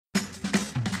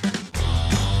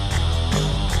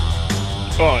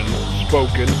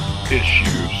Unspoken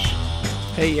Issues.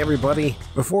 Hey everybody,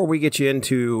 before we get you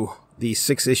into the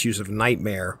 6 issues of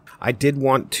Knightmare, I did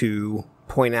want to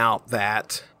point out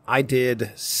that I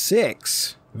did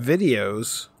 6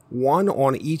 videos, one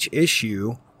on each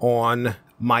issue on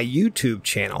my YouTube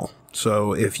channel.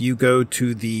 So if you go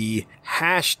to the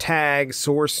hashtag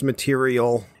source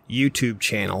material YouTube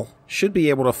channel, should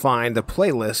be able to find the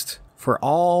playlist for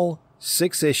all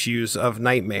 6 issues of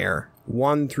Knightmare,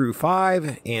 1 through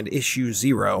 5 and issue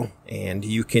 0. And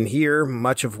you can hear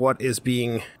much of what is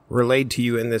being relayed to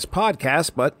you in this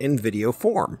podcast, but in video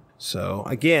form. So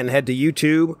again, head to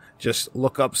YouTube, just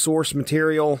look up source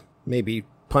material, maybe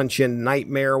punch in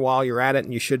Knightmare while you're at it,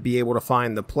 and you should be able to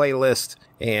find the playlist.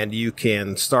 And you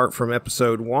can start from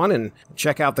episode 1 and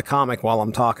check out the comic while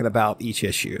I'm talking about each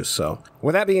issue. So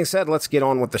with that being said, let's get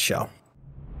on with the show.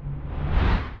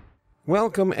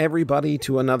 Welcome, everybody,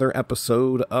 to another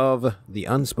episode of the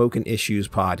Unspoken Issues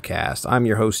podcast. I'm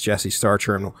your host, Jesse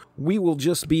Starcher, and we will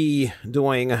just be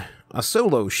doing a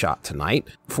solo shot tonight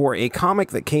for a comic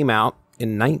that came out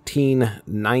in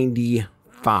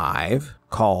 1995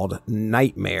 called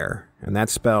Knightmare, and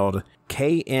that's spelled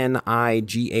Knightmare.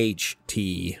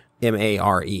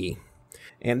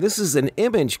 And this is an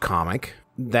Image comic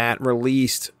that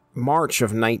released March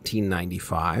of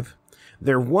 1995.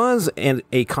 There was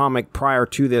a comic prior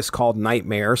to this called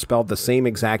Knightmare, spelled the same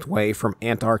exact way, from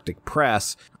Antarctic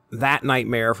Press. That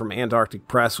Knightmare from Antarctic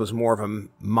Press was more of a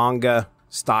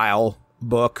manga-style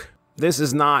book. This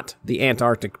is not the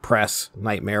Antarctic Press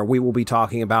Knightmare. We will be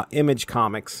talking about Image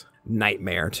Comics'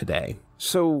 Knightmare today.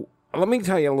 So let me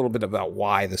tell you a little bit about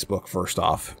why this book, first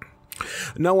off.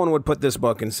 No one would put this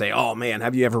book and say, oh man,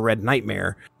 have you ever read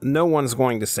Knightmare? No one's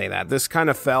going to say that. This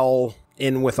kind of fell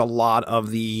in with a lot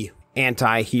of the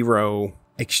anti-hero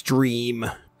extreme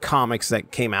comics that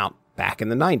came out back in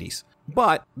the 90s.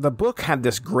 But the book had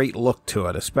this great look to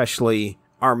it, especially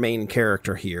our main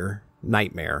character here,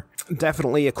 Knightmare.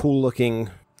 Definitely a cool looking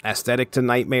aesthetic to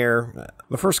Knightmare.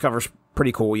 The first cover's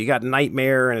pretty cool. You got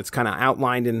Knightmare, and it's kind of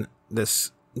outlined in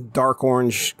this dark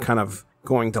orange, kind of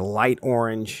going to light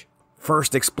orange.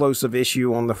 First explosive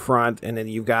issue on the front, and then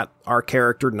you've got our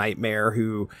character Knightmare,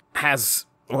 who has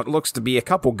what looks to be a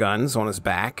couple guns on his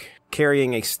back,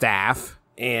 carrying a staff,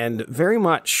 and very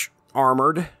much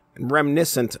armored,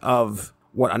 reminiscent of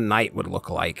what a knight would look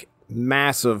like.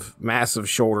 Massive, massive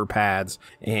shoulder pads,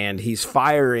 and he's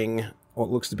firing what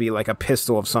looks to be like a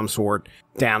pistol of some sort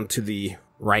down to the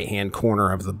right-hand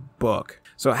corner of the book.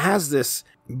 So it has this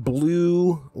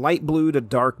blue, light blue to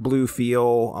dark blue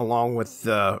feel, along with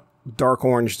the dark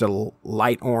orange to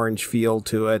light orange feel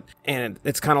to it. And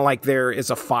it's kind of like there is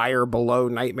a fire below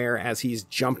Knightmare as he's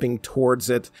jumping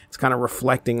towards it. It's kind of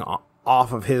reflecting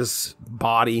off of his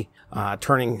body,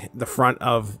 turning the front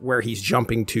of where he's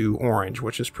jumping to orange,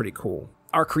 which is pretty cool.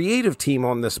 Our creative team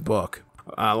on this book,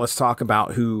 let's talk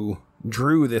about who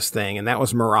drew this thing, and that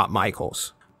was Marat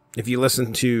Michaels. If you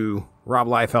listen to Rob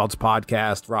Liefeld's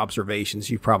podcast,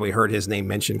 Robservations, you've probably heard his name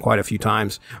mentioned quite a few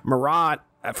times. Marat,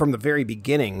 from the very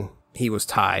beginning, he was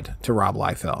tied to Rob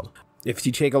Liefeld. If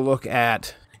you take a look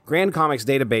at Grand Comics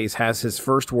Database, has his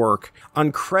first work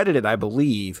uncredited, I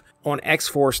believe, on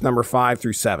X-Force number 5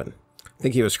 through 7. I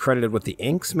think he was credited with the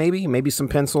inks, maybe some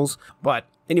pencils. But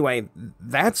anyway,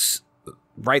 that's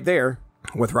right there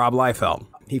with Rob Liefeld.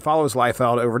 He follows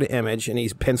Liefeld over to Image, and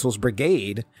he's pencils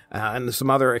Brigade and some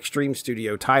other Extreme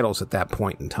Studio titles at that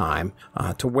point in time,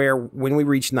 to where when we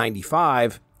reach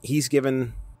 95, he's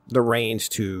given the reins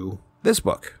to this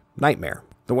book, Knightmare.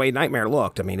 The way Knightmare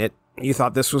looked, I mean, you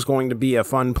thought this was going to be a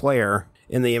fun player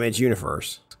in the Image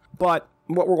universe. But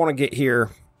what we're going to get here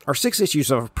are 6 issues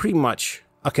of pretty much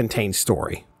a contained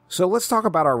story. So let's talk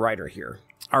about our writer here.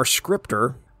 Our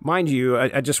scripter, mind you,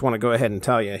 I just want to go ahead and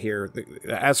tell you here,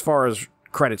 as far as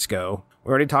credits go,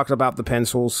 we already talked about the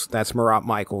pencils. That's Marat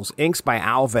Michaels. Inks by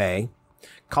Alve.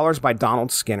 Colors by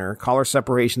Donald Skinner, color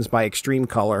separations by Extreme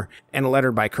Color, and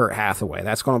lettered by Kurt Hathaway.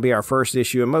 That's going to be our first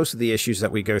issue, and most of the issues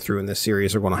that we go through in this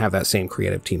series are going to have that same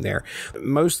creative team there.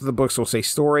 Most of the books will say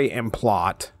story and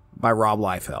plot by Rob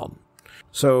Liefeld.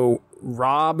 So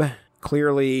Rob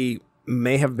clearly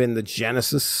may have been the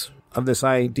genesis of this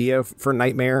idea for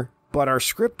Knightmare, but our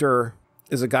scripter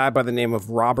is a guy by the name of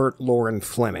Robert Loren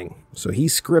Fleming. So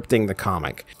he's scripting the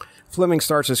comic. Fleming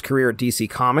starts his career at DC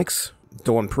Comics,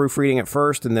 doing proofreading at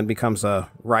first, and then becomes a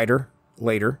writer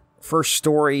later. First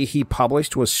story he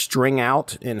published was String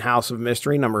Out in House of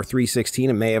Mystery, number 316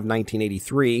 in May of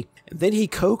 1983. Then he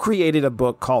co-created a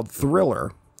book called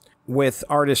Thriller with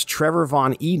artist Trevor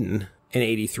Von Eden in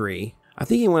 83. I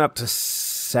think he went up to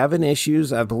 7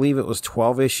 issues. I believe it was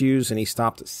 12 issues, and he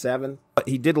stopped at 7. But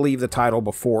he did leave the title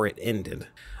before it ended.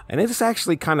 And it is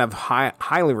actually kind of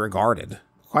highly regarded.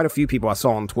 Quite a few people I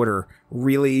saw on Twitter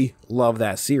really love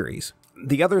that series.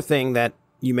 The other thing that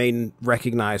you may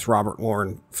recognize Robert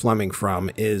Loren Fleming from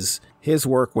is his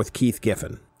work with Keith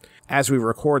Giffen. As we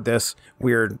record this,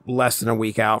 we're less than a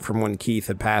week out from when Keith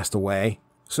had passed away.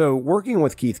 So working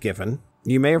with Keith Giffen,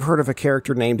 you may have heard of a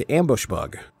character named Ambush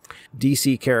Bug.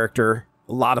 DC character,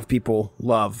 a lot of people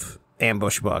love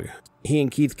Ambush Bug. He and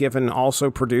Keith Giffen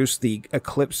also produced the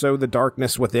Eclipso The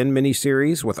Darkness Within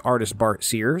miniseries with artist Bart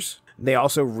Sears. They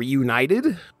also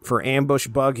reunited for Ambush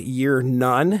Bug Year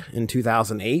None in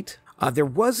 2008. There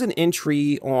was an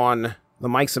entry on the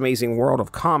Mike's Amazing World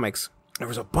of Comics. There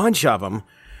was a bunch of them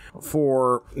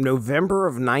for November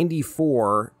of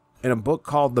 94 in a book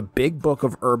called The Big Book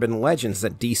of Urban Legends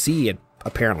that DC had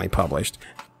apparently published.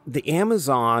 The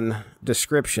Amazon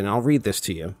description, I'll read this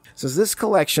to you, says this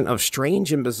collection of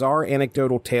strange and bizarre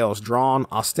anecdotal tales drawn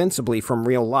ostensibly from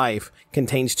real life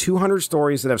contains 200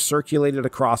 stories that have circulated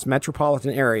across metropolitan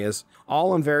areas,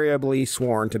 all invariably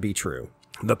sworn to be true.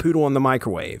 The Poodle in the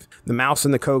Microwave, The Mouse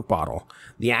in the Coke Bottle,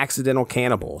 The Accidental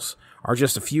Cannibals are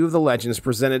just a few of the legends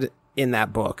presented in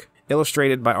that book,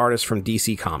 illustrated by artists from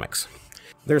DC Comics.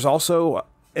 There's also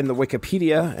in the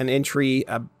Wikipedia an entry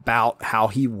about how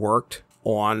he worked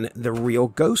on the real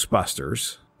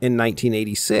Ghostbusters in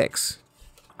 1986.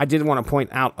 I did want to point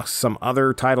out some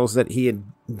other titles that he had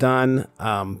done.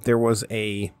 There was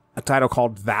a title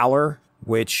called Valor,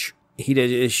 which he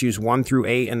did issues 1 through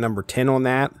 8 and number 10 on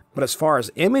that. But as far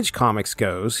as Image Comics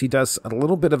goes, he does a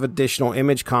little bit of additional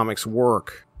Image Comics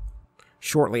work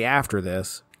shortly after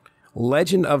this.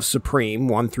 Legend of Supreme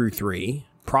 1 through 3,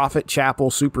 Prophet Chapel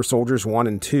Super Soldiers 1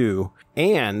 and 2,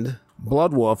 and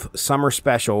Bloodwolf Summer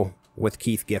Special with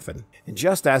Keith Giffen. And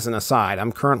just as an aside,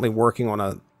 I'm currently working on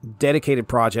a dedicated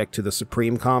project to the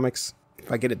Supreme comics.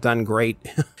 If I get it done, great.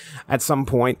 At some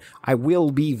point, I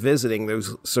will be visiting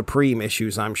those Supreme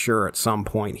issues, I'm sure, at some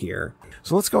point here.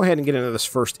 So let's go ahead and get into this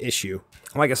first issue.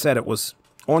 Like I said, it was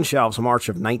on shelves March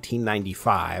of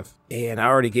 1995, and I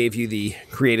already gave you the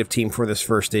creative team for this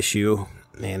first issue,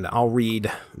 and I'll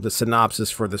read the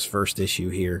synopsis for this first issue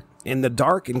here. In the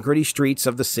dark and gritty streets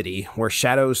of the city, where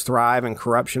shadows thrive and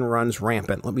corruption runs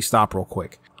rampant. Let me stop real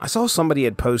quick. I saw somebody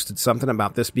had posted something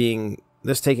about this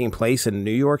taking place in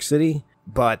New York City,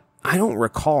 but I don't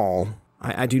recall.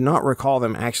 I do not recall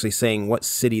them actually saying what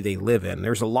city they live in.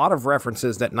 There's a lot of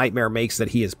references that Knightmare makes that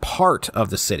he is part of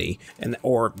the city,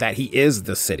 or that he is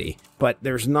the city, but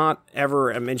there's not ever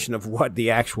a mention of what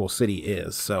the actual city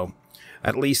is, so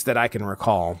at least that I can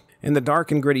recall. In the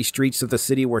dark and gritty streets of the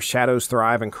city where shadows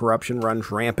thrive and corruption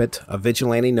runs rampant, a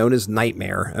vigilante known as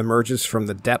Knightmare emerges from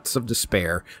the depths of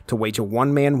despair to wage a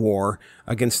one-man war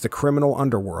against the criminal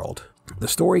underworld. The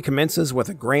story commences with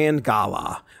a grand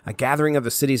gala, a gathering of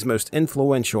the city's most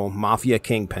influential mafia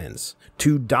kingpins.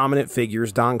 Two dominant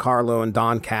figures, Don Carlo and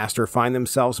Don Castor, find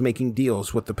themselves making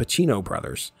deals with the Pacino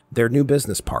brothers, their new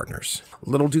business partners.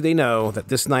 Little do they know that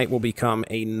this night will become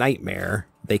a nightmare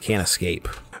they can't escape.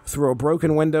 Through a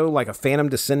broken window, like a phantom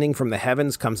descending from the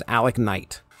heavens, comes Alec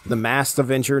Knight, the masked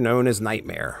avenger known as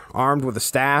Knightmare, armed with a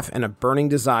staff and a burning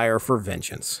desire for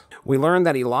vengeance. We learn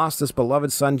that he lost his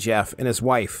beloved son Jeff, and his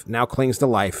wife now clings to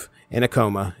life in a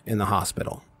coma in the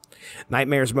hospital.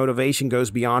 Knightmare's motivation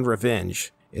goes beyond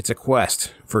revenge. It's a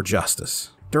quest for justice.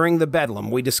 During the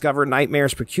Bedlam, we discover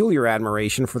Knightmare's peculiar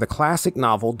admiration for the classic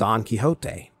novel Don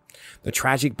Quixote. The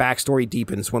tragic backstory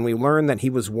deepens when we learn that he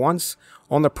was once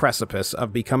on the precipice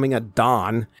of becoming a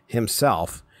Don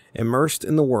himself, immersed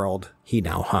in the world he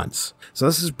now hunts. So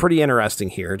this is pretty interesting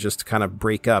here, just to kind of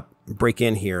break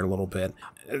in here a little bit.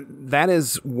 That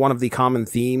is one of the common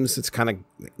themes that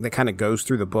kind of goes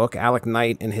through the book. Alec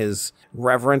Knight and his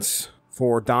reverence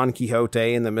for Don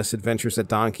Quixote and the misadventures that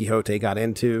Don Quixote got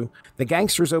into. The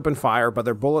gangsters open fire, but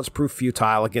their bullets prove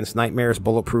futile against Knightmare's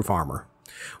bulletproof armor.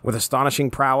 With astonishing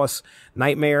prowess,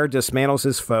 Knightmare dismantles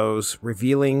his foes,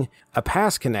 revealing a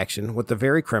past connection with the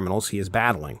very criminals he is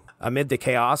battling. Amid the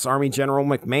chaos, Army General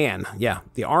McMahon,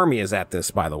 the Army is at this,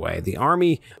 by the way. The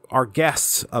Army are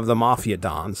guests of the Mafia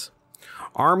Dons.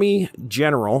 Army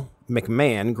General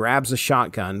McMahon grabs a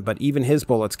shotgun, but even his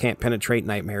bullets can't penetrate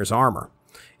Knightmare's armor.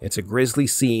 It's a grisly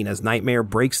scene as Knightmare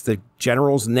breaks the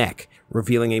general's neck,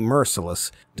 revealing a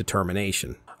merciless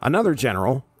determination. Another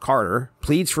general, Carter,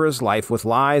 pleads for his life with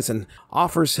lies and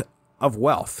offers of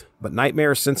wealth, but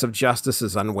Knightmare's sense of justice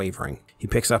is unwavering. He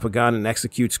picks up a gun and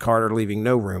executes Carter, leaving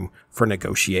no room for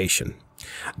negotiation.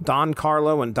 Don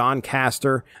Carlo and Don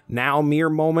Castor, now mere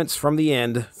moments from the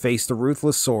end, face the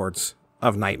ruthless swords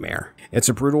of Knightmare. It's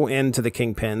a brutal end to the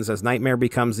Kingpins as Knightmare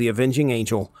becomes the avenging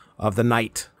angel of the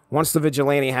night. Once the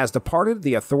vigilante has departed,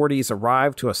 the authorities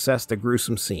arrive to assess the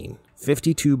gruesome scene.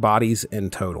 52 bodies in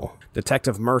total.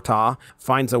 Detective Murtaugh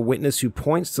finds a witness who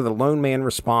points to the lone man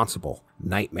responsible,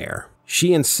 Knightmare.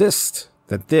 She insists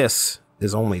that this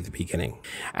is only the beginning.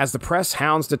 As the press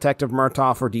hounds Detective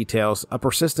Murtaugh for details, a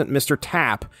persistent Mr.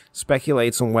 Tapp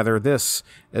speculates on whether this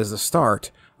is the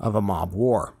start of a mob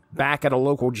war. Back at a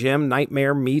local gym,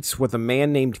 Knightmare meets with a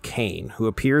man named Kane, who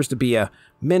appears to be a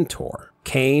mentor.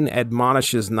 Kane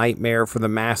admonishes Knightmare for the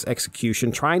mass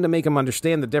execution, trying to make him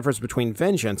understand the difference between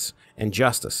vengeance and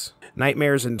justice.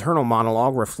 Knightmare's internal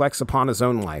monologue reflects upon his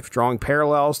own life, drawing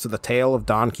parallels to the tale of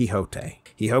Don Quixote.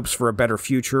 He hopes for a better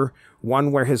future,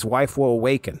 one where his wife will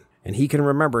awaken, and he can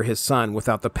remember his son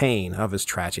without the pain of his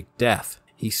tragic death.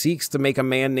 He seeks to make a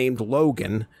man named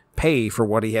Logan pay for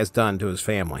what he has done to his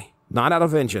family, not out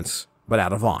of vengeance, but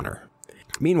out of honor.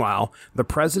 Meanwhile, the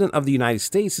President of the United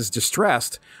States is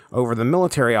distressed over the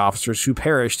military officers who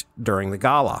perished during the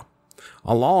gala,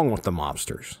 along with the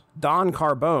mobsters. Don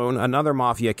Carbone, another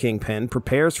mafia kingpin,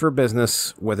 prepares for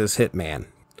business with his hitman.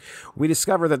 We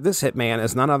discover that this hitman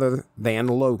is none other than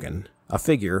Logan, a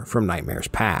figure from Knightmare's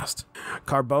past.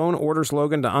 Carbone orders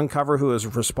Logan to uncover who is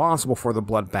responsible for the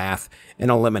bloodbath and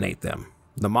eliminate them.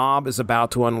 The mob is about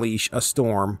to unleash a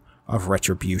storm of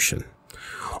retribution.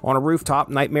 On a rooftop,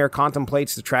 Knightmare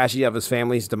contemplates the tragedy of his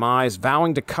family's demise,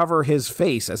 vowing to cover his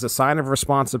face as a sign of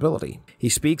responsibility. He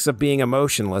speaks of being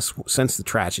emotionless since the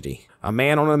tragedy, a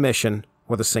man on a mission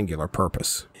with a singular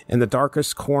purpose. In the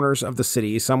darkest corners of the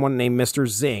city, someone named Mr.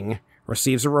 Zing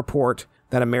receives a report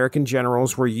that American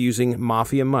generals were using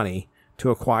mafia money to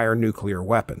acquire nuclear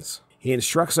weapons. He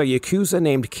instructs a Yakuza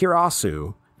named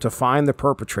Kirasu to find the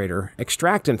perpetrator,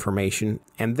 extract information,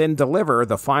 and then deliver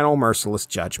the final merciless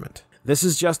judgment. This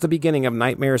is just the beginning of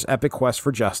Knightmare's epic quest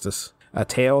for justice, a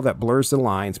tale that blurs the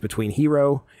lines between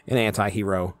hero and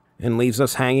anti-hero, and leaves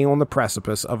us hanging on the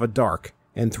precipice of a dark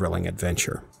and thrilling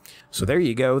adventure. So there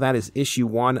you go, that is issue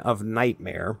 1 of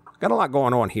Knightmare. Got a lot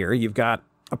going on here. You've got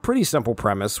a pretty simple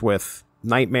premise with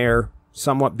Knightmare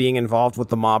somewhat being involved with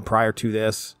the mob prior to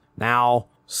this, now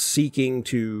seeking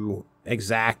to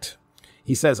exact,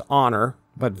 he says honor,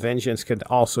 but vengeance could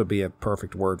also be a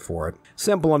perfect word for it.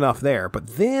 Simple enough there,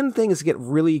 but then things get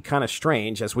really kind of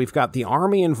strange as we've got the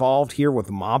army involved here with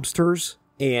mobsters,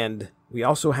 and we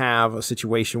also have a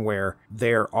situation where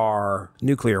there are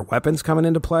nuclear weapons coming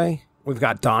into play. We've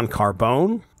got Don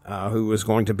Carbone, who is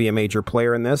going to be a major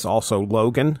player in this. Also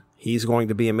Logan, he's going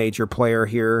to be a major player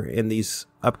here in these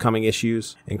upcoming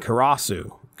issues. And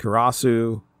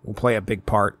Kirasu will play a big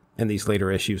part in these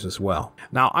later issues as well.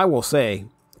 Now, I will say,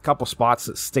 couple spots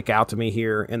that stick out to me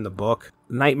here in the book.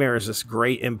 Knightmare is this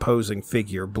great imposing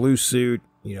figure, blue suit,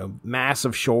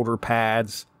 massive shoulder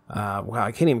pads. Well,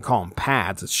 I can't even call them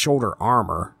pads. It's shoulder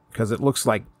armor because it looks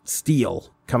like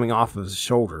steel coming off of his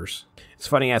shoulders. It's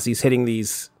funny as he's hitting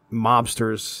these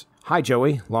mobsters. Hi,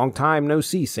 Joey. Long time no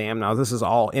see, Sam. Now, this is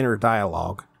all inner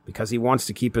dialogue because he wants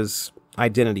to keep his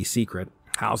identity secret.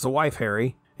 How's the wife,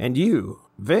 Harry? And you,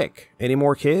 Vic? Any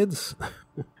more kids?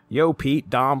 Yo, Pete,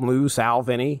 Dom, Lou, Sal,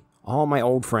 Vinny, all my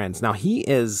old friends. Now, he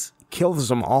kills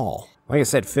them all. Like I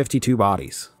said, 52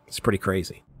 bodies. It's pretty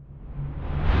crazy.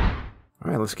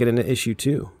 All right, let's get into issue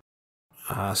 2.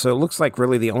 So it looks like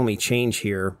really the only change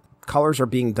here. Colors are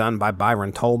being done by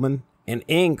Byron Tolman. And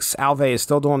inks, Alve is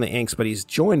still doing the inks, but he's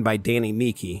joined by Danny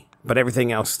Miki. But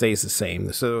everything else stays the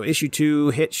same. So issue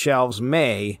 2 hit shelves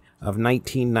May of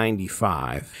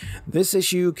 1995. This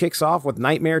issue kicks off with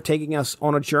Knightmare taking us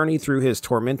on a journey through his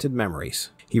tormented memories.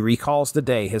 He recalls the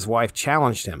day his wife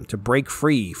challenged him to break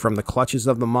free from the clutches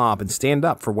of the mob and stand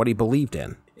up for what he believed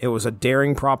in. It was a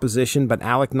daring proposition, but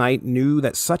Alec Knight knew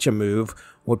that such a move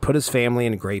would put his family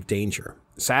in grave danger.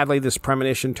 Sadly, this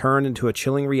premonition turned into a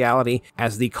chilling reality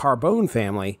as the Carbone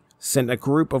family sent a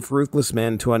group of ruthless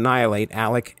men to annihilate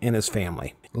Alec and his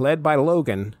family. Led by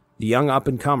Logan, the young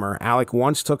up-and-comer Alec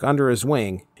once took under his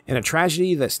wing, in a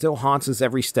tragedy that still haunts his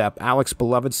every step, Alec's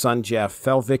beloved son Jeff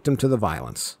fell victim to the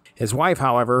violence. His wife,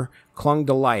 however, clung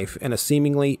to life in a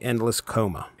seemingly endless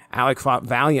coma. Alec fought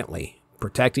valiantly,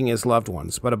 protecting his loved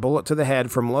ones, but a bullet to the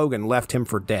head from Logan left him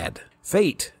for dead.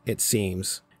 Fate, it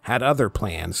seems, had other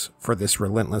plans for this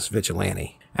relentless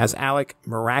vigilante, as Alec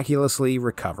miraculously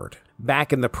recovered.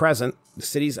 Back in the present, the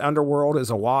city's underworld is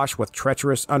awash with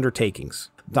treacherous undertakings.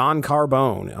 Don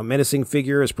Carbone, a menacing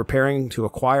figure, is preparing to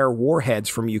acquire warheads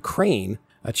from Ukraine,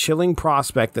 a chilling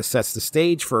prospect that sets the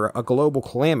stage for a global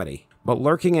calamity. But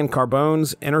lurking in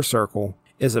Carbone's inner circle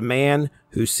is a man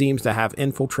who seems to have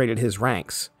infiltrated his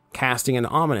ranks, casting an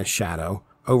ominous shadow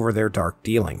over their dark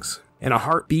dealings. In a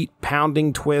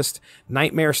heartbeat-pounding twist,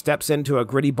 Knightmare steps into a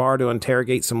gritty bar to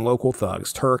interrogate some local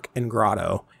thugs, Turk and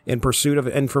Grotto, in pursuit of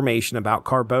information about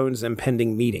Carbone's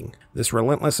impending meeting. This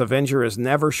relentless Avenger is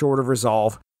never short of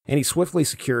resolve, and he swiftly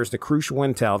secures the crucial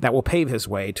intel that will pave his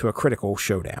way to a critical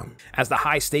showdown. As the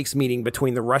high-stakes meeting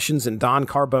between the Russians and Don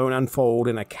Carbone unfold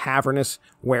in a cavernous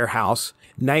warehouse,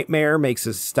 Knightmare makes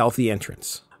his stealthy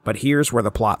entrance. But here's where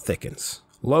the plot thickens.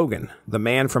 Logan, the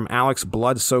man from Alec's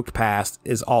blood-soaked past,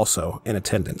 is also in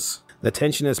attendance. The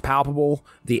tension is palpable,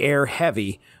 the air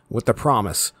heavy with the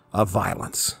promise of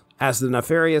violence. As the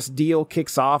nefarious deal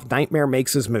kicks off, Knightmare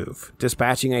makes his move,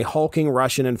 dispatching a hulking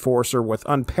Russian enforcer with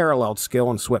unparalleled skill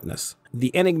and swiftness.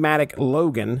 The enigmatic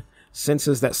Logan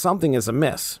senses that something is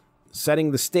amiss,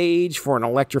 setting the stage for an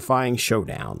electrifying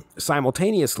showdown.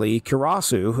 Simultaneously,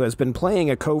 Kurasu, who has been playing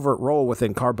a covert role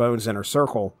within Carbone's inner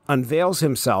circle, unveils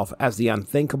himself as the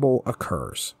unthinkable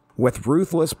occurs. With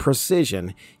ruthless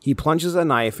precision, he plunges a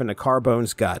knife into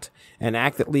Carbone's gut, an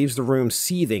act that leaves the room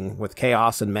seething with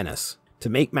chaos and menace. To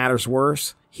make matters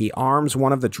worse, he arms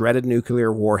one of the dreaded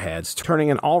nuclear warheads, turning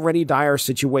an already dire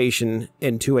situation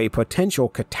into a potential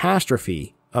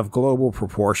catastrophe of global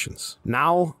proportions.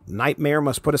 Now, Knightmare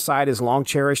must put aside his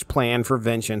long-cherished plan for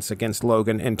vengeance against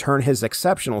Logan and turn his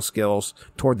exceptional skills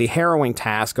toward the harrowing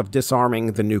task of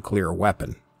disarming the nuclear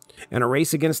weapon. In a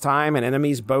race against time and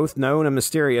enemies both known and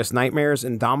mysterious, Knightmare's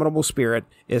indomitable spirit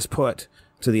is put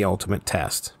to the ultimate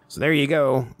test. So there you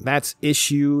go. That's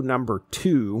issue number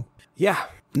 2. Yeah,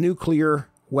 nuclear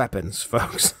weapons,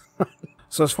 folks.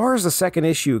 So as far as the second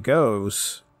issue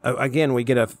goes, again, we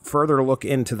get a further look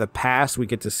into the past. We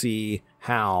get to see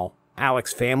how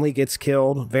Alec's family gets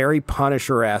killed. Very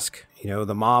Punisher-esque. You know,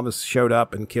 the mob has showed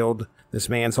up and killed this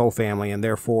man's whole family, and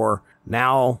therefore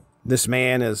now this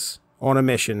man is on a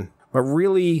mission. But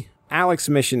really, Alec's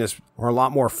mission is a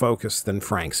lot more focused than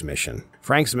Frank's mission.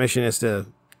 Frank's mission is to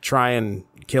try and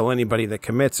kill anybody that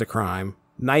commits a crime.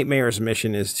 Knightmare's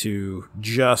mission is to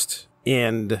just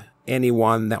end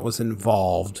anyone that was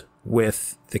involved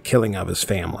with the killing of his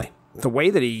family. The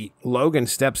way that Logan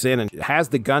steps in and has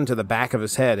the gun to the back of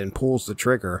his head and pulls the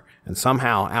trigger, and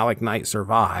somehow Alec Knight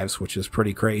survives, which is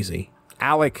pretty crazy.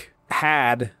 Alec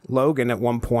had Logan at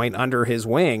one point under his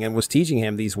wing and was teaching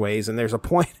him these ways, and there's a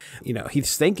point,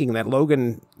 he's thinking that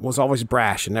Logan was always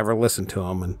brash and never listened to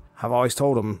him, and I've always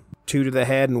told him 2 to the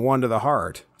head and 1 to the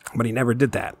heart, but he never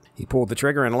did that. He pulled the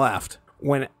trigger and left.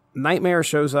 When Knightmare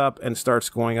shows up and starts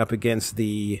going up against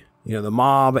the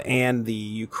mob and the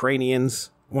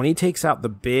Ukrainians, when he takes out the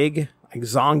big,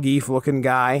 Zangief looking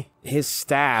guy, his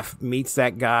staff meets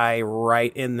that guy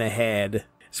right in the head.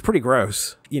 It's pretty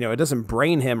gross. It doesn't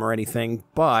brain him or anything,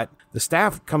 but the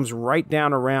staff comes right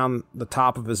down around the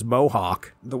top of his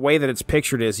mohawk. The way that it's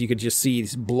pictured is you could just see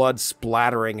blood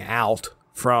splattering out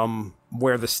from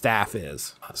where the staff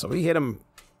is. So he hit him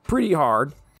pretty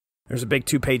hard. There's a big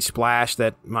 2-page splash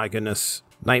that, my goodness,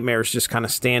 Knightmare's just kind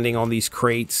of standing on these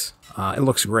crates. It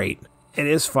looks great. It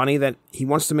is funny that he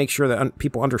wants to make sure that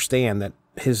people understand that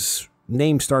his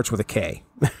name starts with a K.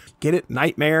 Get it?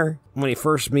 Knightmare? When he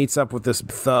first meets up with this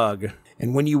thug.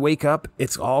 And when you wake up,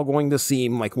 it's all going to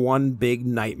seem like one big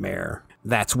nightmare.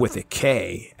 That's with a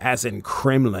K, as in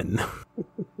Kremlin.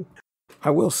 I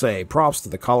will say, props to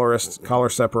the colorist, color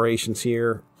separations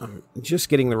here. Just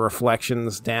getting the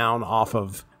reflections down off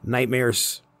of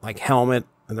Knightmare's helmet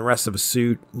and the rest of his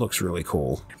suit looks really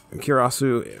cool.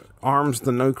 Kurasu arms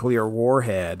the nuclear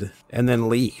warhead and then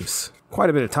leaves.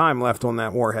 Quite a bit of time left on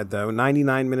that warhead, though.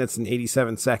 99 minutes and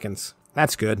 87 seconds.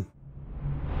 That's good.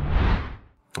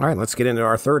 All right, let's get into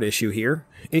our third issue here.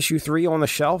 Issue 3 on the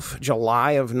shelf,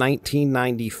 July of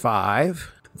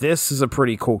 1995. This is a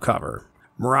pretty cool cover.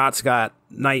 Murat's got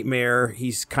Knightmare.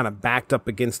 He's kind of backed up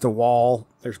against a wall.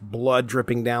 There's blood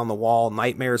dripping down the wall.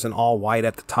 Knightmare's in all white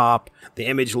at the top. The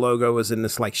Image logo is in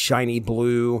this shiny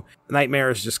blue. Knightmare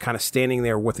is just kind of standing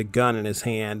there with a gun in his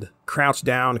hand, crouched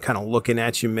down, kind of looking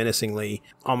at you menacingly,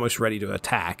 almost ready to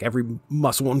attack. Every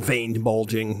muscle and vein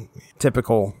bulging.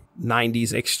 Typical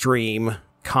 90s extreme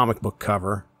comic book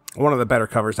cover. One of the better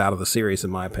covers out of the series, in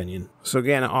my opinion. So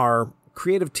again, our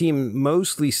creative team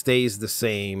mostly stays the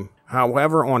same.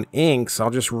 However, on inks, I'll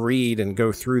just read and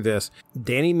go through this.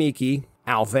 Danny Miki,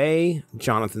 Alvey,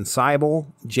 Jonathan Seibel,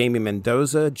 Jamie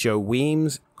Mendoza, Joe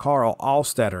Weems, Carl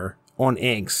Alstetter on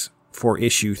inks for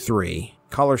issue 3.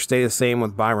 Colors stay the same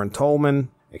with Byron Tolman,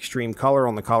 extreme color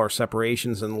on the color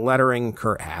separations, and lettering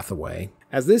Kurt Hathaway.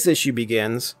 As this issue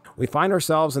begins, we find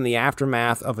ourselves in the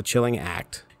aftermath of a chilling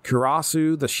act.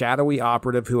 Kurasu, the shadowy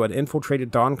operative who had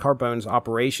infiltrated Don Carbone's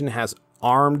operation, has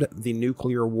armed the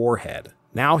nuclear warhead.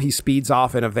 Now he speeds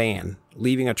off in a van,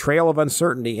 leaving a trail of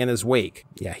uncertainty in his wake.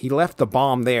 Yeah, he left the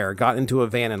bomb there, got into a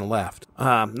van and left.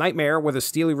 Knightmare, with a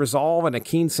steely resolve and a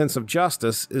keen sense of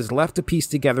justice, is left to piece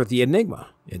together the enigma.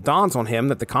 It dawns on him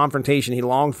that the confrontation he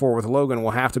longed for with Logan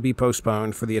will have to be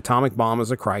postponed, for the atomic bomb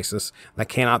is a crisis that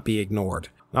cannot be ignored.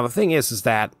 Now, the thing is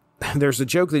that there's a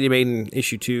joke that he made in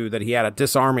issue 2 that he had a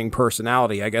disarming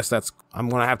personality. I guess I'm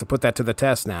going to have to put that to the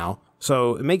test now.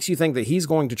 So it makes you think that he's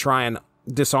going to try and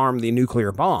disarm the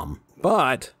nuclear bomb.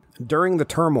 But during the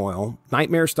turmoil,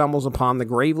 Knightmare stumbles upon the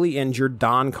gravely injured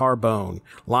Don Carbone,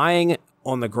 lying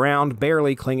on the ground,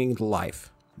 barely clinging to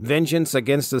life. Vengeance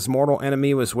against his mortal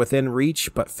enemy was within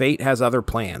reach, but fate has other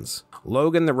plans.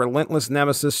 Logan, the relentless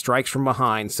nemesis, strikes from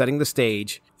behind, setting the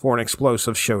stage for an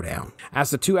explosive showdown. As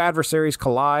the two adversaries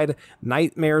collide,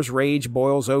 Knightmare's rage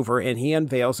boils over, and he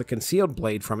unveils a concealed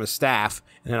blade from his staff,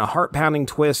 and in a heart-pounding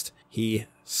twist, he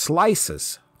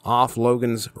slices off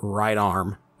Logan's right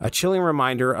arm, a chilling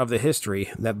reminder of the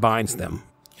history that binds them.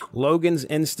 Logan's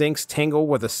instincts tingle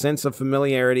with a sense of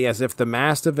familiarity, as if the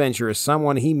masked avenger is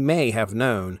someone he may have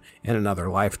known in another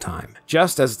lifetime.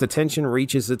 Just as the tension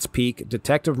reaches its peak,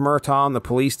 Detective Murtaugh and the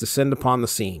police descend upon the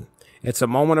scene. It's a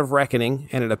moment of reckoning,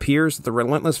 and it appears that the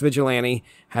relentless vigilante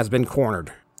has been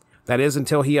cornered. That is,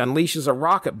 until he unleashes a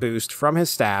rocket boost from his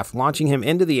staff, launching him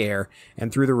into the air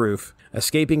and through the roof,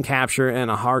 escaping capture in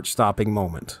a heart-stopping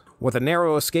moment. With a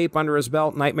narrow escape under his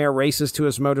belt, Knightmare races to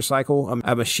his motorcycle,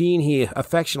 a machine he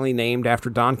affectionately named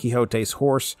after Don Quixote's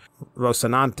horse,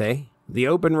 Rocinante. The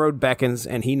open road beckons,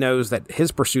 and he knows that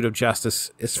his pursuit of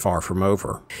justice is far from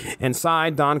over.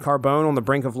 Inside, Don Carbone, on the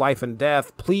brink of life and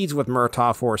death, pleads with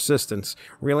Murtaugh for assistance,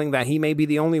 reeling that he may be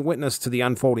the only witness to the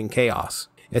unfolding chaos.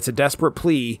 It's a desperate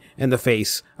plea in the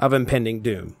face of impending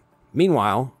doom.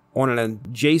 Meanwhile, on an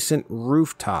adjacent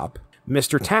rooftop,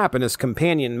 Mr. Tapp and his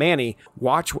companion Manny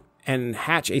watch and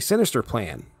hatch a sinister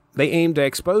plan. They aim to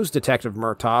expose Detective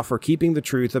Murtaugh for keeping the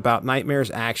truth about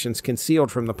Knightmare's actions concealed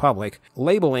from the public,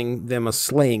 labeling them a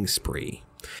slaying spree.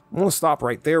 I want to stop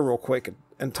right there real quick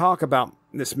and talk about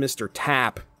this Mr.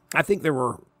 Tapp. I think there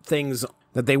were things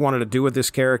that they wanted to do with this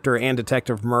character and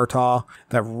Detective Murtaugh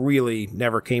that really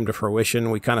never came to fruition.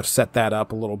 We kind of set that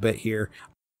up a little bit here.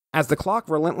 As the clock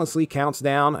relentlessly counts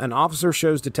down, an officer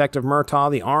shows Detective Murtaugh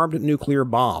the armed nuclear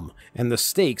bomb, and the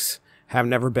stakes have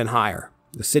never been higher.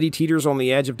 The city teeters on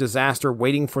the edge of disaster,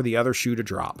 waiting for the other shoe to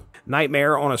drop.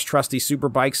 Knightmare, on his trusty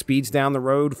superbike, speeds down the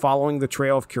road, following the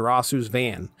trail of Kurasu's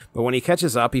van. But when he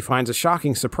catches up, he finds a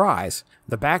shocking surprise.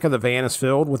 The back of the van is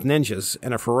filled with ninjas,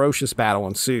 and a ferocious battle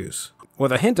ensues.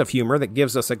 With a hint of humor that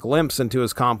gives us a glimpse into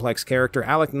his complex character,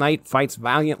 Alec Knight fights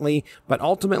valiantly, but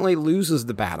ultimately loses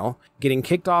the battle, getting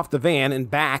kicked off the van and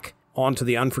back onto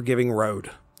the unforgiving road.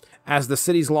 As the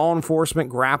city's law enforcement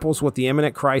grapples with the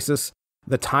imminent crisis,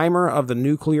 the timer of the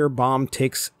nuclear bomb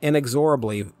ticks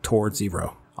inexorably toward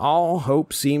zero. All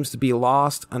hope seems to be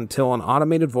lost until an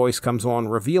automated voice comes on,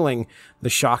 revealing the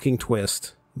shocking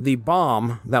twist. The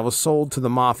bomb that was sold to the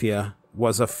mafia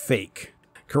was a fake.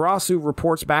 Kurasu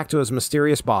reports back to his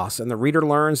mysterious boss, and the reader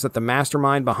learns that the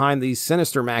mastermind behind these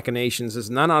sinister machinations is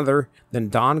none other than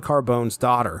Don Carbone's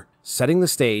daughter, setting the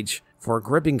stage for a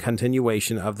gripping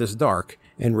continuation of this dark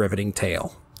and riveting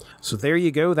tale. So there you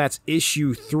go. That's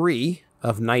issue 3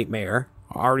 of Knightmare.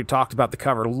 I already talked about the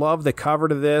cover. Love the cover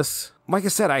to this. Like I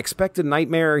said, I expected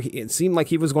Knightmare. It seemed like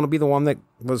he was going to be the one that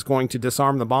was going to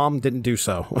disarm the bomb. Didn't do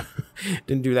so.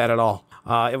 Didn't do that at all.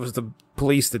 It was the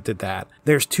police that did that.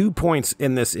 There's 2 points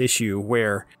in this issue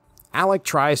where Alec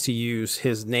tries to use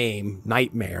his name,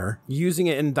 Knightmare, using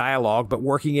it in dialogue, but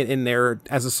working it in there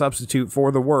as a substitute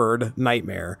for the word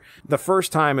Knightmare. The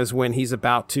first time is when he's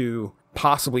about to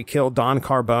possibly kill Don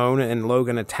Carbone, and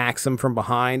Logan attacks him from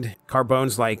behind.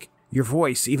 Carbone's like, "Your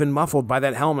voice, even muffled by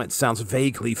that helmet, sounds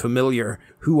vaguely familiar.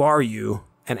 Who are you?"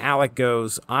 And Alec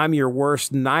goes, "I'm your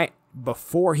worst night."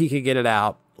 Before he could get it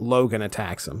out, Logan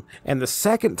attacks him. And the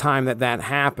second time that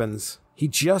happens, he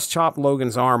just chopped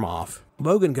Logan's arm off.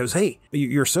 Logan goes, "Hey,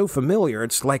 you're so familiar.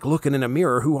 It's like looking in a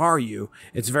mirror. Who are you?"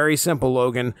 It's very simple,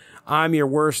 Logan. "I'm your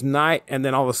worst night." And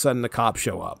then all of a sudden the cops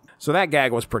show up. So that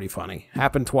gag was pretty funny.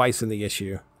 Happened twice in the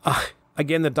issue.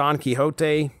 Again, the Don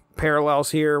Quixote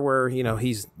parallels here where,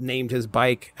 he's named his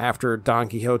bike after Don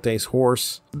Quixote's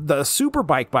horse. The super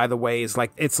bike, by the way, is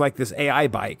it's like this AI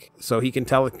bike. So he can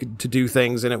tell it to do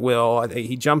things, and it will.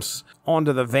 He jumps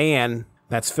onto the van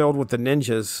that's filled with the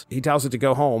ninjas. He tells it to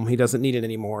go home. He doesn't need it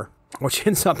anymore, which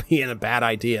ends up being a bad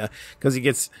idea because he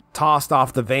gets tossed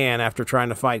off the van after trying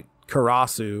to fight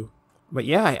Kurasu. But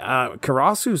yeah,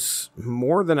 Kurasu's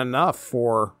more than enough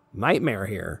for Knightmare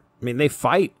here. I mean, they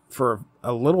fight for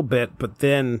a little bit, but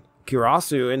then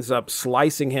Kurasu ends up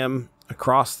slicing him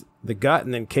across the gut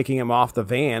and then kicking him off the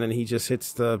van, and he just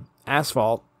hits the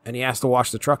asphalt and he has to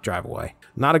watch the truck drive away.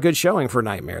 Not a good showing for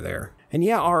Knightmare there. And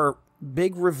yeah, our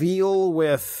big reveal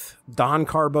with Don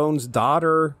Carbone's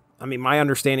daughter, I mean, my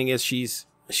understanding is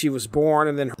she was born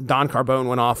and then Don Carbone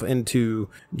went off into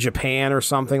Japan or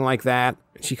something like that.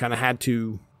 She kind of had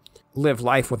to live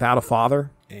life without a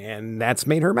father, and that's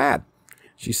made her mad.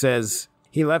 She says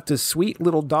he left his sweet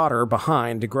little daughter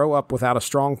behind to grow up without a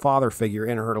strong father figure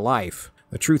in her life.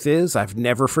 The truth is, I've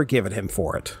never forgiven him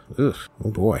for it. Ugh,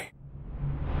 oh boy.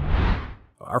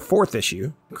 Our fourth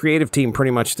issue, creative team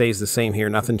pretty much stays the same here.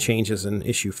 Nothing changes in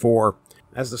issue 4.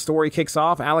 As the story kicks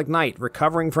off, Alec Knight,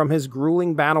 recovering from his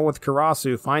grueling battle with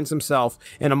Karasu, finds himself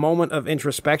in a moment of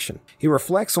introspection. He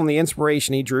reflects on the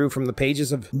inspiration he drew from the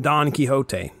pages of Don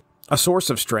Quixote, a source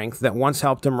of strength that once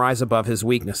helped him rise above his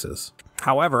weaknesses.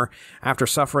 However, after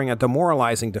suffering a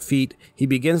demoralizing defeat, he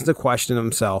begins to question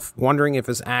himself, wondering if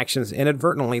his actions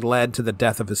inadvertently led to the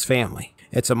death of his family.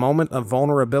 It's a moment of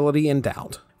vulnerability and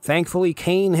doubt. Thankfully,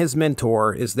 Kane, his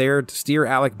mentor, is there to steer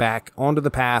Alec back onto the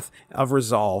path of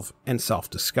resolve and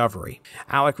self-discovery.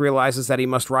 Alec realizes that he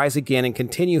must rise again and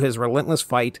continue his relentless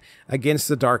fight against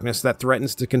the darkness that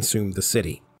threatens to consume the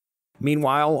city.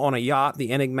 Meanwhile, on a yacht,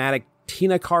 the enigmatic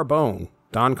Tina Carbone,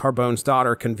 Don Carbone's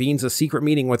daughter, convenes a secret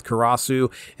meeting with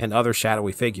Karasu and other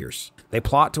shadowy figures. They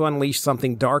plot to unleash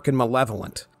something dark and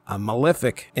malevolent, a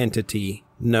malefic entity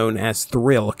known as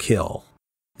Thrill Kill.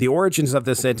 The origins of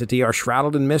this entity are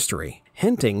shrouded in mystery,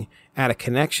 hinting at a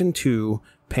connection to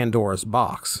Pandora's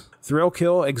box. Thrill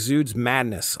Kill exudes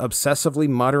madness, obsessively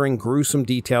muttering gruesome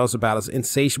details about his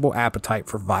insatiable appetite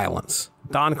for violence.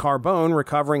 Don Carbone,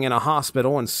 recovering in a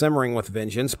hospital and simmering with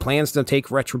vengeance, plans to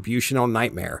take retribution on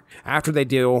Knightmare after they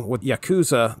deal with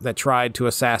Yakuza that tried to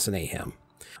assassinate him.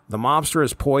 The mobster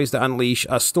is poised to unleash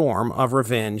a storm of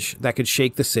revenge that could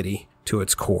shake the city to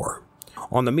its core.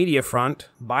 On the media front,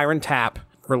 Byron Tapp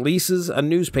releases a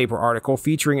newspaper article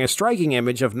featuring a striking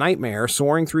image of Knightmare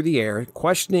soaring through the air,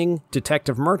 questioning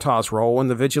Detective Murtaugh's role in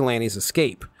the vigilante's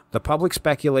escape. The public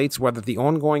speculates whether the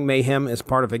ongoing mayhem is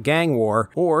part of a gang war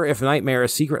or if Knightmare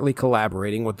is secretly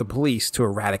collaborating with the police to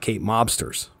eradicate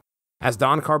mobsters. As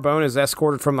Don Carbone is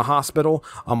escorted from the hospital,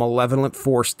 a malevolent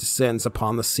force descends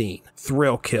upon the scene.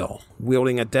 Thrill Kill,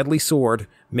 wielding a deadly sword,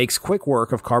 makes quick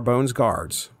work of Carbone's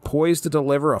guards, poised to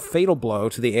deliver a fatal blow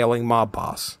to the ailing mob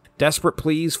boss. Desperate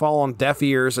pleas fall on deaf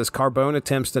ears as Carbone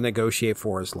attempts to negotiate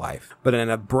for his life. But in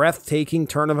a breathtaking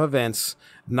turn of events,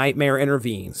 Knightmare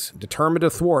intervenes, determined to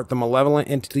thwart the malevolent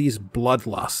entity's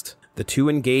bloodlust. The two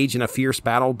engage in a fierce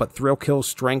battle, but Thrill Kill's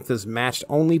strength is matched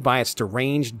only by its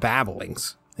deranged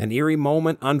babblings. An eerie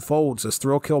moment unfolds as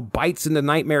Thrill Kill bites into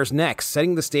Knightmare's neck,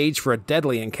 setting the stage for a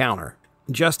deadly encounter.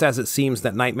 Just as it seems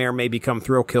that Knightmare may become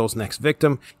Thrill Kill's next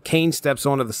victim, Kane steps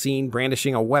onto the scene,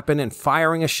 brandishing a weapon and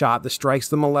firing a shot that strikes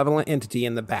the malevolent entity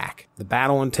in the back. The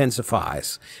battle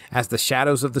intensifies as the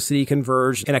shadows of the city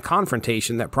converge in a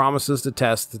confrontation that promises to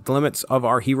test the limits of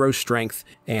our hero's strength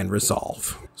and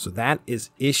resolve. So that is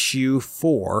issue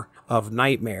 4 of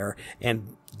Knightmare.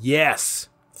 And yes,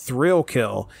 Thrill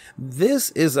Kill. This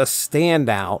is a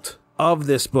standout of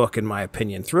this book, in my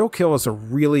opinion. Thrill Kill is a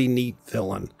really neat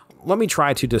villain. Let me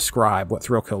try to describe what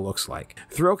Thrill Kill looks like.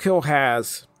 Thrill Kill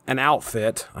has an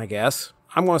outfit, I guess.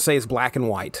 I'm going to say it's black and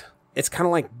white. It's kind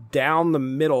of like down the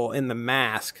middle in the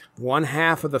mask. One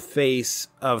half of the face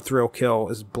of Thrill Kill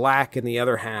is black and the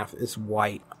other half is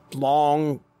white.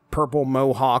 Long purple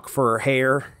mohawk for her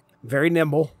hair. Very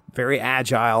nimble, very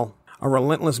agile. A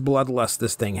relentless bloodlust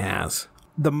this thing has.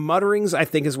 The mutterings, I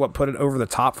think, is what put it over the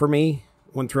top for me.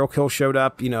 When Thrill Kill showed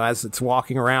up, as it's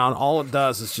walking around, all it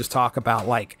does is just talk about,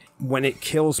 like, when it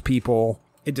kills people,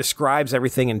 it describes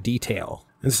everything in detail.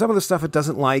 And some of the stuff it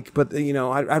doesn't like, but,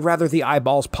 I'd rather the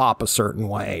eyeballs pop a certain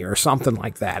way or something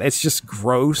like that. It's just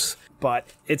gross, but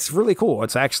it's really cool.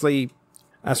 It's actually,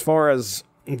 as far as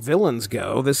villains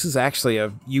go, this is actually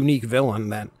a unique villain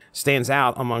that stands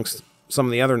out amongst some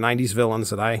of the other 90s villains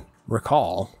that I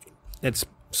recall. Its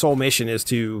sole mission is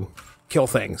to kill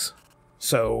things.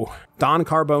 So Don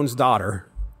Carbone's daughter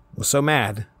was so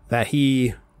mad that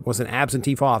he was an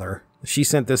absentee father, she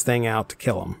sent this thing out to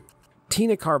kill him.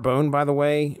 Tina Carbone, by the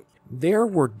way, there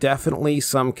were definitely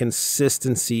some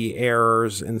consistency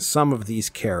errors in some of these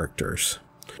characters.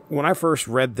 When I first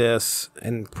read this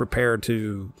and prepared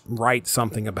to write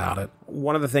something about it,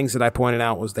 one of the things that I pointed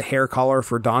out was the hair color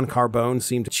for Don Carbone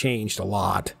seemed to change a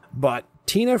lot. But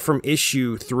Tina from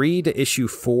issue 3 to issue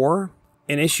 4,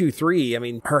 in issue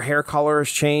 3, her hair color has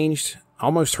changed.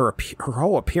 Almost her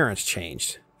whole appearance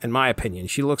changed, in my opinion.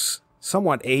 She looks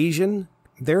somewhat Asian.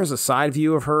 There's a side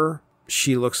view of her.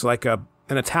 She looks like an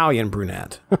Italian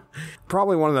brunette.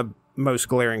 Probably one of the most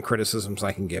glaring criticisms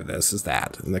I can give this is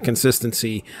that. And the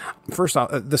consistency. First off,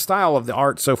 the style of the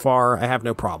art so far, I have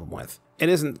no problem with. It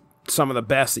isn't some of the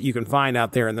best that you can find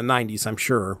out there in the 90s, I'm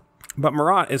sure. But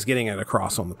Marat is getting it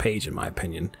across on the page, in my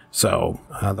opinion. So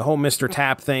the whole Mr.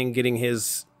 Tapp thing, getting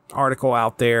his article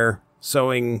out there,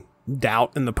 sowing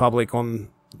doubt in the public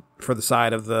for the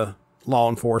side of the law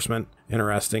enforcement,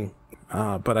 interesting.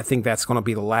 But I think that's going to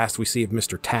be the last we see of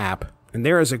Mr. Tapp. And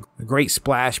there is a great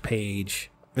splash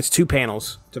page. It's 2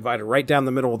 panels divided right down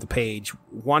the middle of the page.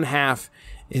 One half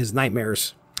is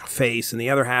Knightmare's face, and the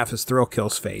other half is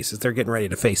Thrillkill's face as they're getting ready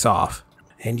to face off.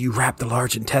 And you wrap the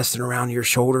large intestine around your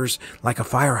shoulders like a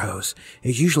fire hose.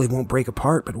 It usually won't break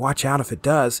apart, but watch out if it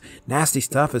does. Nasty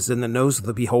stuff is in the nose of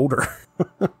the beholder.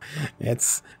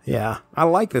 I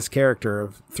like this character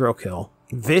of Thrillkill.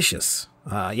 Vicious.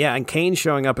 And Kane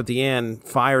showing up at the end,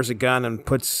 fires a gun and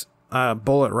puts a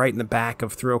bullet right in the back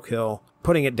of Thrillkill,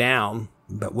 putting it down.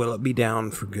 But will it be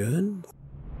down for good?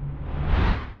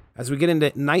 As we get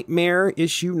into Knightmare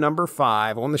issue number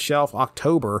 5 on the shelf,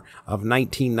 October of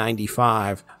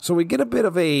 1995. So we get a bit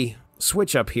of a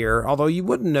switch up here, although you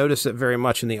wouldn't notice it very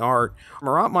much in the art.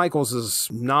 Marat Michaels is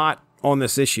not on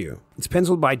this issue. It's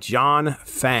penciled by John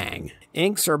Fang.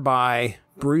 Inks are by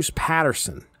Bruce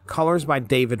Patterson. Colors by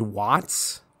David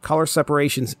Watts. Color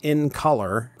separations in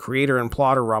color. Creator and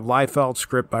plotter Rob Liefeld.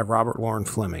 Script by Robert Loren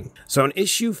Fleming. So in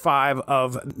issue 5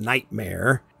 of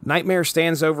Knightmare, Knightmare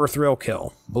stands over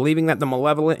Thrillkill, believing that the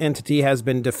malevolent entity has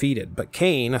been defeated. But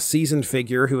Kane, a seasoned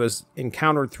figure who has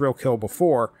encountered Thrillkill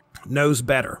before, knows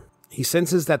better. He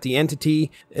senses that the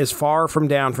entity is far from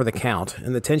down for the count,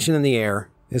 and the tension in the air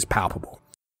is palpable.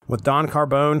 With Don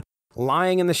Carbone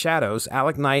lying in the shadows,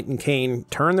 Alec Knight and Kane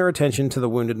turn their attention to the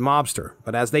wounded mobster.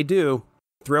 But as they do,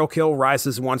 Thrillkill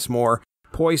rises once more,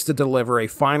 poised to deliver a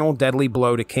final deadly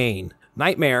blow to Kane.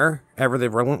 Knightmare, ever the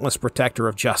relentless protector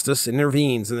of justice,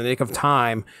 intervenes in the nick of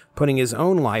time, putting his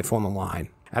own life on the line.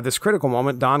 At this critical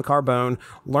moment, Don Carbone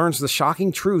learns the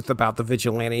shocking truth about the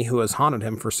vigilante who has haunted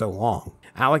him for so long.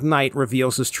 Alec Knight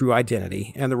reveals his true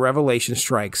identity, and the revelation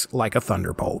strikes like a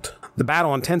thunderbolt. The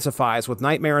battle intensifies, with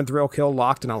Knightmare and Thrillkill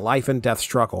locked in a life-and-death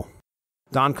struggle.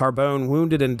 Don Carbone,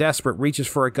 wounded and desperate, reaches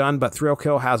for a gun, but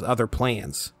Thrillkill has other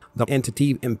plans. The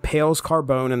entity impales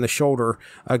Carbone in the shoulder,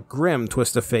 a grim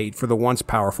twist of fate for the once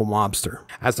powerful mobster.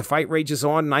 As the fight rages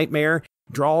on, Knightmare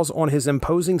draws on his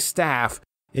imposing staff,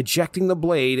 ejecting the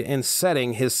blade and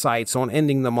setting his sights on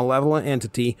ending the malevolent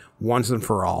entity once and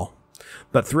for all.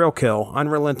 But Thrillkill,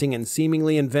 unrelenting and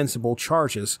seemingly invincible,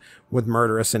 charges with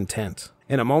murderous intent.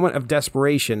 In a moment of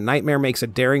desperation, Knightmare makes a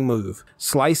daring move,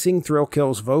 slicing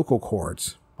Thrillkill's vocal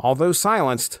cords. Although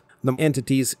silenced, the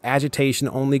entity's agitation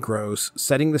only grows,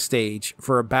 setting the stage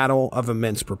for a battle of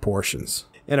immense proportions.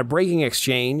 In a breaking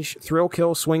exchange,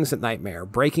 Thrillkill swings at Knightmare,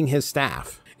 breaking his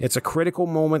staff. It's a critical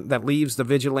moment that leaves the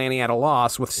vigilante at a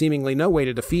loss, with seemingly no way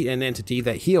to defeat an entity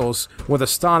that heals with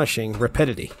astonishing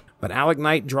rapidity. But Alec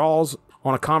Knight draws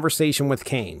on a conversation with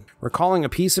Kane, recalling a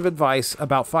piece of advice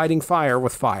about fighting fire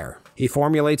with fire. He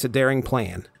formulates a daring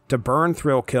plan to burn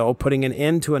Thrillkill, putting an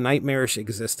end to a nightmarish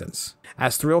existence.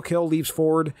 As Thrillkill leaps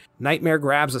forward, Knightmare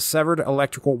grabs a severed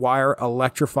electrical wire,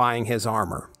 electrifying his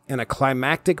armor. In a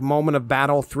climactic moment of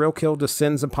battle, Thrillkill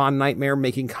descends upon Knightmare,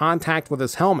 making contact with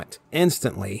his helmet,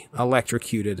 instantly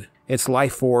electrocuted, its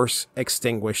life force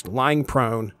extinguished, lying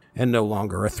prone and no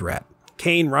longer a threat.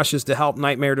 Kane rushes to help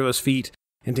Knightmare to his feet,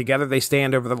 and together they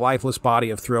stand over the lifeless body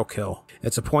of Thrillkill.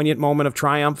 It's a poignant moment of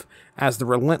triumph as the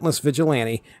relentless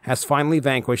vigilante has finally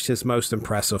vanquished his most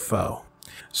impressive foe.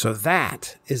 So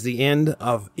that is the end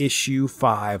of issue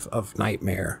 5 of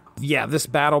Knightmare. Yeah, this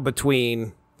battle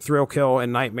between Thrillkill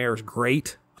and Knightmare is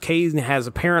great. Kane has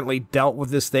apparently dealt with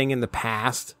this thing in the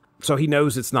past, so he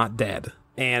knows it's not dead.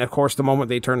 And of course, the moment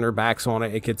they turn their backs on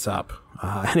it, it gets up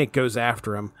and it goes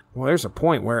after him. Well, there's a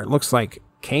point where it looks like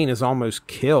Kane is almost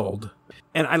killed.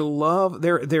 And I love,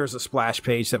 there's a splash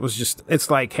page that was just, it's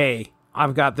like, hey,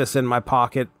 I've got this in my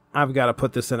pocket. I've got to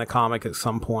put this in a comic at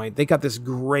some point. They got this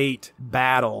great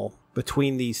battle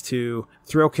between these two.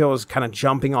 Thrillkill is kind of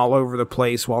jumping all over the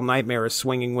place while Knightmare is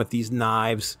swinging with these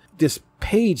knives. This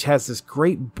page has this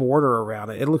great border around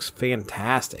it. It looks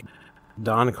fantastic.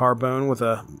 Don Carbone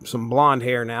with some blonde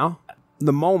hair now.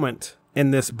 The moment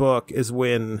in this book is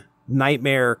when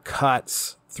Knightmare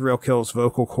cuts Thrillkill's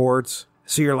vocal cords.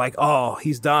 So you're like, oh,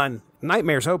 he's done.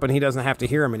 Knightmare's hoping he doesn't have to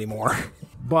hear him anymore.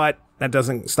 But that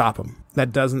doesn't stop him.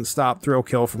 That doesn't stop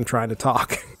Thrillkill from trying to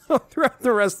talk. Throughout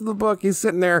the rest of the book, he's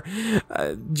sitting there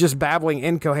just babbling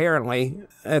incoherently.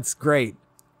 It's great.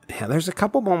 Yeah, there's a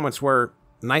couple moments where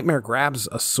Knightmare grabs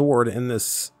a sword in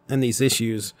these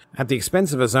issues at the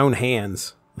expense of his own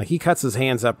hands. Like, he cuts his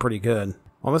hands up pretty good.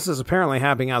 Well, this is apparently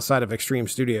happening outside of Extreme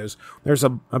Studios. There's a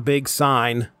big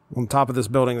sign on top of this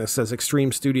building that says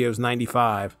Extreme Studios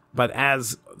 95. But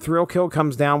as Thrill Kill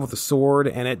comes down with the sword,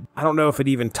 and I don't know if it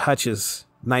even touches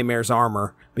Knightmare's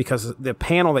armor, because the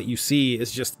panel that you see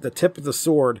is just the tip of the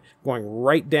sword going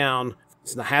right down.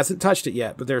 It hasn't touched it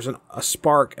yet, but there's a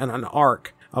spark and an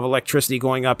arc of electricity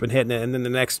going up and hitting it. And then the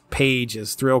next page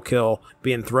is Thrill Kill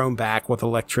being thrown back with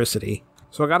electricity.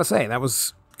 So I got to say, that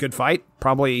was a good fight.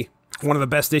 Probably one of the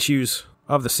best issues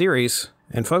of the series.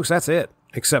 And folks, that's it,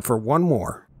 except for one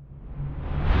more.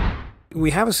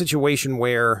 We have a situation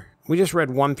where we just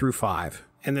read 1 through 5.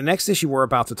 And the next issue we're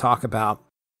about to talk about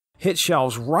hit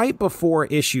shelves right before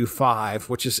issue 5,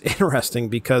 which is interesting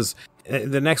because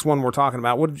the next one we're talking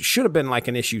about should have been like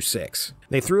an issue 6.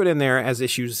 They threw it in there as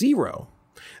issue 0.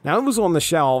 Now, it was on the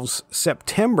shelves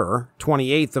September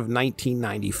 28th of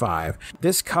 1995.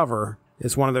 This cover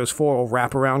is one of those foil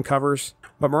wraparound covers.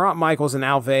 But Marat Michaels and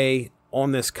Alvey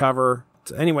on this cover.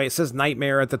 Anyway, it says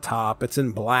Knightmare at the top. It's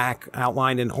in black,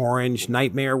 outlined in orange.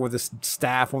 Knightmare with his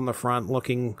staff on the front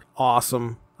looking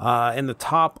awesome. In the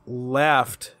top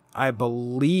left, I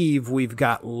believe we've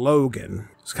got Logan.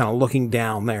 Just kind of looking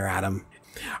down there at him.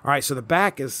 All right, so the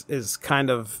back is kind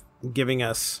of giving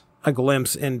us a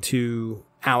glimpse into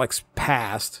Alec's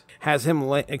past. Has him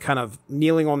kind of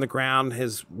kneeling on the ground,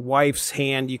 his wife's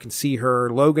hand, you can see her.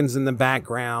 Logan's in the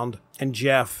background, and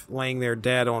Jeff laying there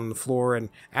dead on the floor, and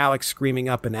Alec screaming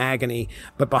up in agony.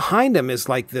 But behind him is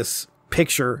like this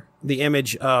picture, the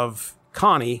image of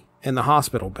Connie in the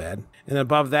hospital bed. And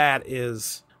above that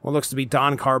is what looks to be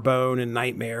Don Carbone and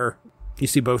Knightmare. You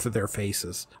see both of their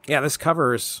faces. Yeah, this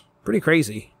cover is pretty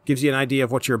crazy. Gives you an idea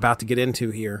of what you're about to get into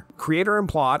here. Creator and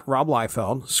plot, Rob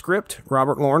Liefeld. Script,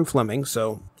 Robert Loren Fleming.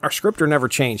 So our scripter never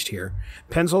changed here.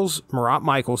 Pencils, Marat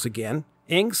Michaels again.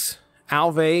 Inks,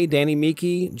 Alvey, Danny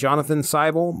Miki, Jonathan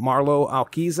Seibel, Marlo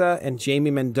Alquiza, and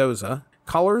Jamie Mendoza.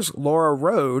 Colors, Laura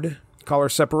Rode. Color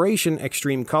separation,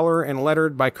 Extreme Color, and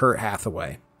lettered by Kurt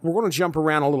Hathaway. We're going to jump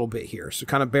around a little bit here, so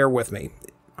kind of bear with me.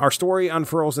 Our story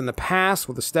unfurls in the past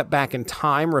with a step back in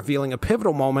time, revealing a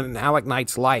pivotal moment in Alec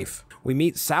Knight's life. We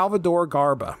meet Salvador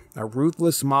Garba, a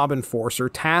ruthless mob enforcer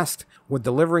tasked with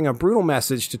delivering a brutal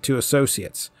message to 2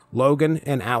 associates, Logan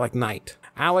and Alec Knight.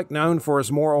 Alec, known for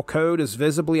his moral code, is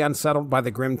visibly unsettled by the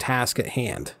grim task at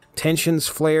hand. Tensions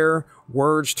flare,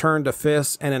 words turn to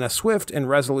fists, and in a swift and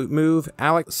resolute move,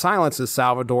 Alec silences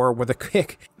Salvador with a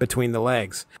kick between the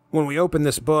legs. When we open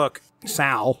this book,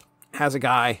 Sal has a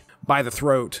guy by the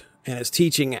throat and is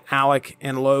teaching Alec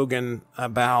and Logan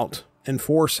about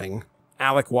enforcing.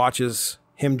 Alec watches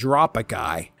him drop a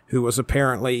guy who was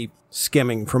apparently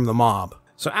skimming from the mob.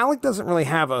 So Alec doesn't really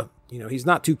have he's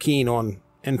not too keen on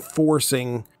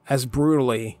enforcing as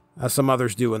brutally as some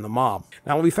others do in the mob.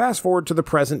 Now we fast forward to the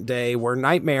present day where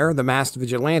Knightmare, the masked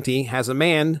vigilante, has a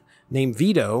man named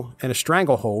Vito in a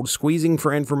stranglehold squeezing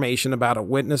for information about a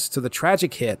witness to the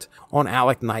tragic hit on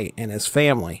Alec Knight and his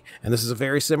family. And this is a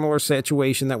very similar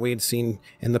situation that we had seen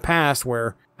in the past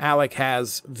where Alec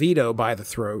has Vito by the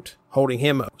throat, holding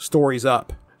him stories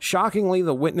up. Shockingly,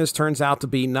 the witness turns out to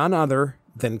be none other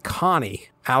than Connie,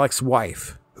 Alec's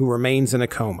wife, who remains in a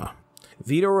coma.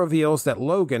 Vito reveals that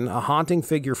Logan, a haunting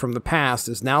figure from the past,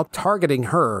 is now targeting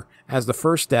her as the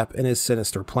first step in his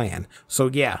sinister plan. So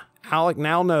yeah, Alec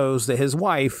now knows that his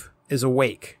wife is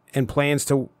awake and plans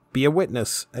to be a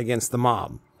witness against the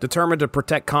mob. Determined to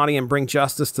protect Connie and bring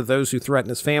justice to those who threaten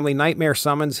his family, Knightmare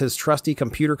summons his trusty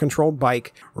computer-controlled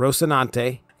bike,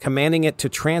 Rocinante, commanding it to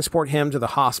transport him to the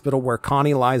hospital where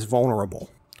Connie lies vulnerable.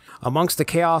 Amongst the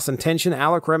chaos and tension,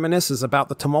 Alec reminisces about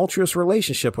the tumultuous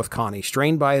relationship with Connie,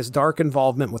 strained by his dark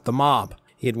involvement with the mob.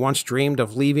 He had once dreamed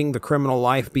of leaving the criminal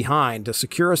life behind to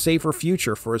secure a safer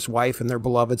future for his wife and their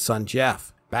beloved son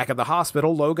Jeff. Back at the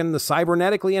hospital, Logan, the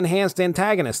cybernetically enhanced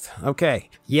antagonist. Okay,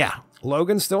 yeah,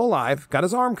 Logan's still alive, got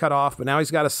his arm cut off, but now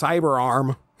he's got a cyber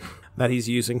arm that he's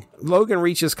using. Logan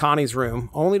reaches Connie's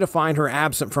room, only to find her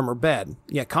absent from her bed.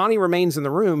 Yet Connie remains in the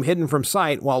room, hidden from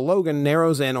sight, while Logan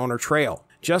narrows in on her trail.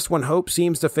 Just when hope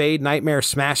seems to fade, Knightmare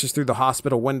smashes through the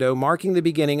hospital window, marking the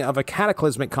beginning of a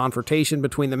cataclysmic confrontation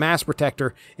between the Mask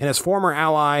Protector and his former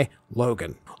ally,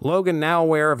 Logan. Logan, now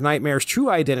aware of Knightmare's true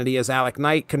identity as Alec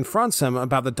Knight, confronts him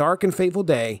about the dark and fateful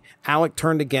day Alec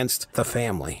turned against the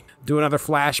family. Do another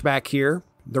flashback here.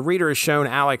 The reader is shown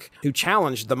Alec, who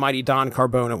challenged the mighty Don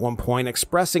Carbone at one point,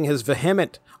 expressing his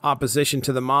vehement opposition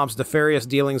to the mob's nefarious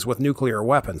dealings with nuclear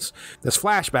weapons. This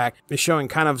flashback is showing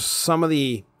kind of some of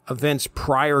the events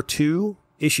prior to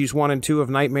issues 1 and 2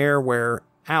 of Knightmare, where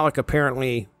Alec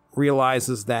apparently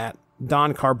realizes that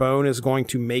Don Carbone is going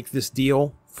to make this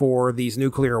deal for these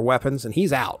nuclear weapons, and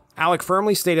he's out. Alec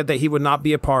firmly stated that he would not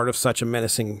be a part of such a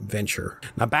menacing venture.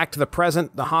 Now back to the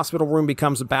present, the hospital room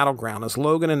becomes a battleground as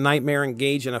Logan and Knightmare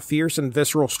engage in a fierce and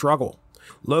visceral struggle.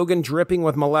 Logan, dripping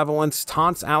with malevolence,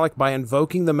 taunts Alec by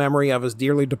invoking the memory of his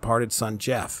dearly departed son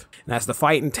Jeff. And as the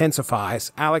fight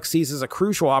intensifies, Alec seizes a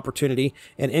crucial opportunity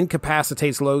and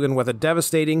incapacitates Logan with a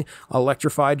devastating,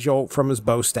 electrified jolt from his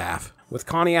bow staff. With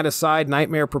Connie at his side,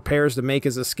 Knightmare prepares to make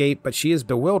his escape, but she is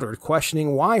bewildered,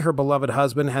 questioning why her beloved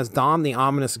husband has donned the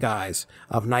ominous guise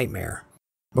of Knightmare.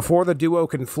 Before the duo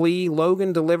can flee,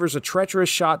 Logan delivers a treacherous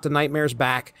shot to Knightmare's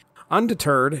back.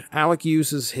 Undeterred, Alec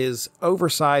uses his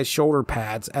oversized shoulder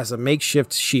pads as a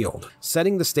makeshift shield,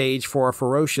 setting the stage for a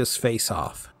ferocious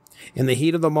face-off. In the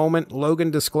heat of the moment,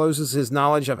 Logan discloses his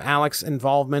knowledge of Alec's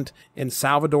involvement in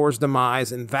Salvador's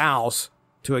demise and vows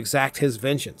to exact his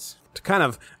vengeance. To kind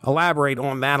of elaborate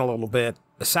on that a little bit,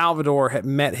 Salvador had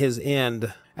met his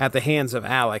end at the hands of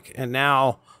Alec, and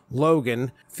now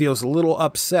Logan feels a little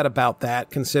upset about that,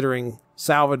 considering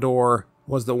Salvador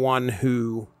was the one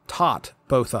who taught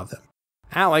both of them.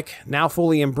 Alec, now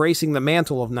fully embracing the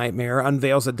mantle of Knightmare,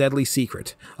 unveils a deadly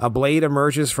secret. A blade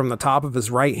emerges from the top of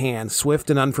his right hand, swift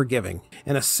and unforgiving.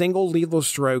 In a single lethal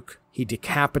stroke, he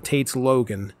decapitates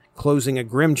Logan, closing a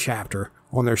grim chapter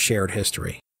on their shared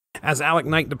history. As Alec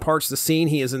Knight departs the scene,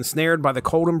 he is ensnared by the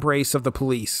cold embrace of the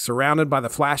police, surrounded by the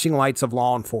flashing lights of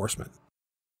law enforcement.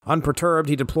 Unperturbed,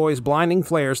 he deploys blinding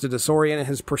flares to disorient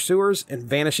his pursuers and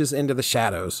vanishes into the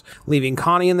shadows, leaving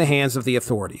Connie in the hands of the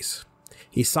authorities.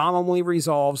 He solemnly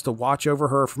resolves to watch over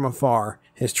her from afar,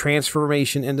 his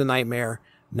transformation into Knightmare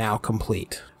now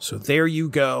complete. So there you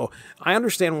go. I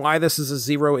understand why this is a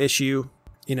zero issue.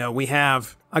 You know, we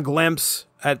have a glimpse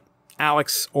at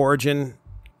Alec's origin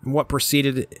and what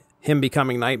preceded him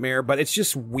becoming Knightmare, but it's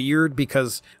just weird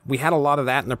because we had a lot of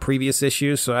that in the previous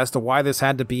issues, so as to why this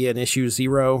had to be an issue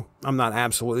 0, I'm not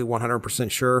absolutely 100%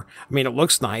 sure. I mean, it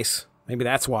looks nice. Maybe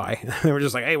that's why. They were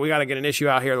just like, hey, we got to get an issue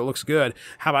out here that looks good.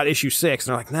 How about issue 6?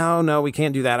 And they're like, no, we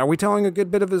can't do that. Are we telling a good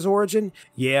bit of his origin?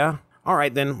 Yeah. All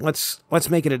right, then let's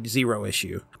make it a 0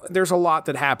 issue. There's a lot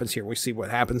that happens here. We see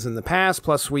what happens in the past,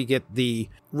 plus we get the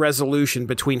resolution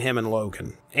between him and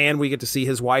Logan. And we get to see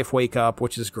his wife wake up,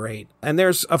 which is great. And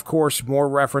there's, of course, more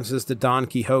references to Don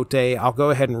Quixote. I'll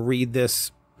go ahead and read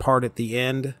this part at the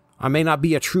end. I may not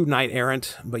be a true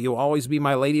knight-errant, but you'll always be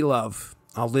my lady love.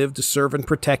 I'll live to serve and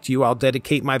protect you. I'll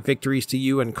dedicate my victories to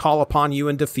you and call upon you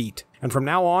in defeat. And from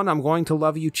now on, I'm going to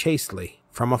love you chastely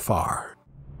from afar.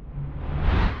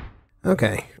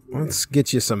 Okay, let's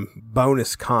get you some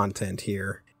bonus content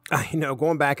here.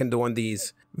 Going back and doing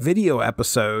these video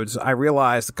episodes, I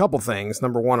realized a couple things.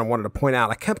 Number one, I wanted to point out,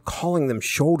 I kept calling them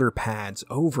shoulder pads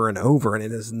over and over, and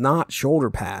it is not shoulder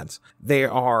pads. They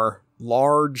are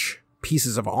large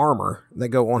pieces of armor that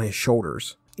go on his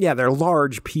shoulders. Yeah, they're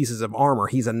large pieces of armor.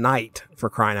 He's a knight, for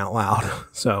crying out loud.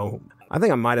 So I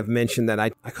think I might have mentioned that I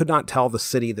could not tell the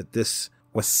city that this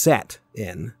was set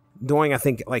in. During, I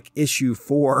think, like issue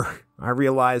 4, I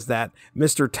realized that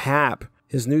Mr. Tapp,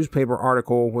 his newspaper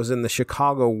article was in the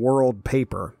Chicago World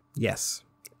paper. Yes,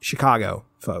 Chicago,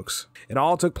 folks. It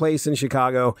all took place in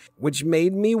Chicago, which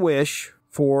made me wish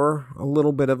for a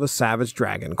little bit of a Savage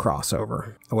Dragon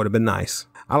crossover. It would have been nice.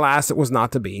 Alas, it was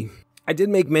not to be. I did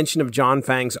make mention of John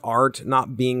Fang's art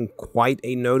not being quite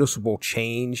a noticeable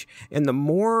change, and the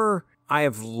more I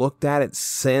have looked at it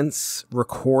since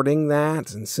recording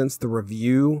that and since the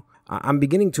review, I'm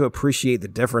beginning to appreciate the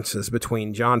differences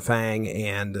between John Fang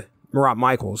and Murat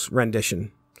Michael's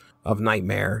rendition of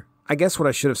Knightmare. I guess what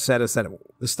I should have said is that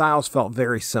the styles felt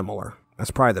very similar.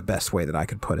 That's probably the best way that I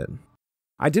could put it.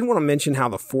 I did want to mention how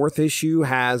the 4th issue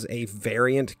has a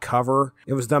variant cover.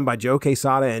 It was done by Joe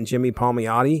Quesada and Jimmy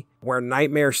Palmiotti, where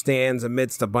Knightmare stands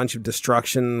amidst a bunch of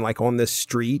destruction, like on this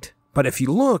street. But if you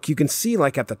look, you can see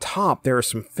like at the top, there are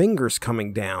some fingers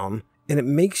coming down, and it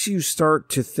makes you start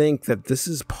to think that this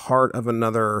is part of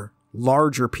another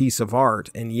larger piece of art.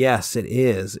 And yes, it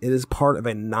is. It is part of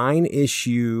a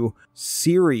 9-issue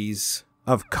series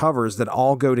of covers that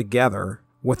all go together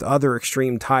with other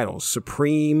extreme titles.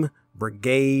 Supreme,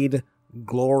 Brigade,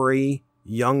 Glory,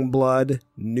 Youngblood,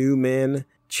 New Men,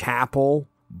 Chapel,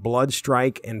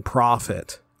 Bloodstrike, and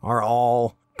Prophet are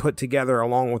all put together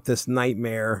along with this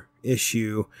Knightmare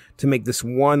issue to make this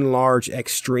one large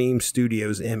Extreme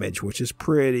Studios image, which is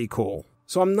pretty cool.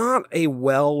 So I'm not a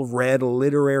well-read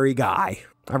literary guy.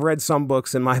 I've read some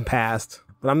books in my past,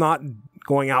 but I'm not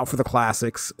going out for the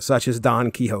classics such as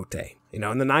Don Quixote. In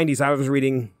the 90s, I was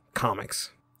reading comics.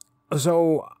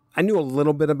 So I knew a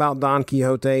little bit about Don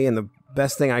Quixote, and the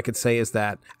best thing I could say is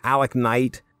that Alec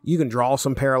Knight, you can draw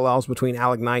some parallels between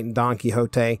Alec Knight and Don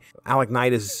Quixote. Alec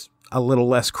Knight is a little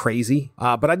less crazy.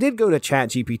 But I did go to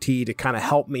ChatGPT to kind of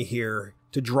help me here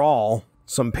to draw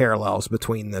some parallels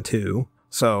between the two.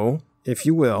 So, if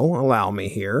you will, allow me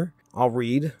here, I'll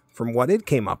read from what it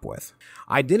came up with.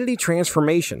 Identity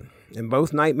transformation. In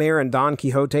both Knightmare and Don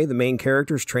Quixote, the main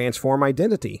characters transform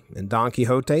identity. In Don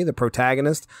Quixote, the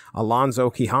protagonist, Alonso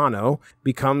Quijano,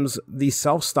 becomes the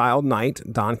self-styled knight,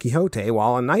 Don Quixote,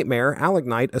 while in Knightmare, Alec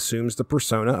Knight assumes the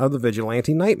persona of the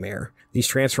vigilante Knightmare. These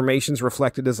transformations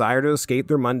reflect a desire to escape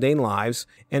their mundane lives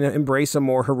and embrace a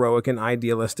more heroic and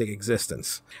idealistic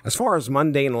existence. As far as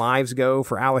mundane lives go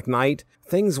for Alec Knight,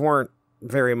 things weren't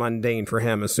very mundane for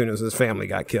him as soon as his family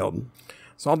got killed.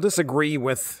 So I'll disagree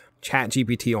with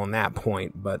ChatGPT on that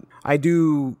point, but I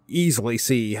do easily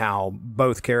see how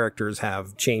both characters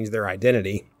have changed their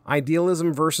identity.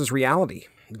 Idealism versus reality.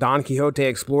 Don Quixote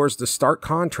explores the stark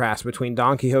contrast between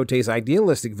Don Quixote's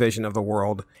idealistic vision of the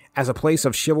world as a place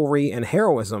of chivalry and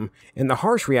heroism and the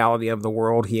harsh reality of the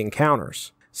world he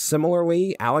encounters.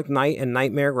 Similarly, Alec Knight in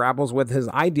Knightmare grapples with his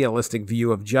idealistic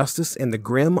view of justice and the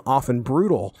grim, often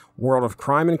brutal, world of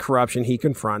crime and corruption he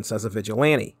confronts as a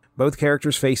vigilante. Both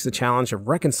characters face the challenge of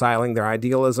reconciling their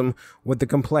idealism with the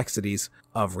complexities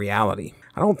of reality.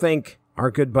 I don't think our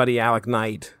good buddy Alec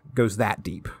Knight goes that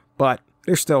deep, but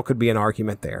there still could be an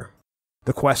argument there.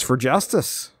 The quest for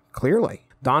justice, clearly.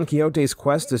 Don Quixote's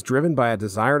quest is driven by a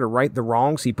desire to right the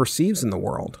wrongs he perceives in the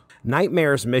world.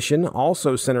 Knightmare's mission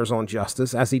also centers on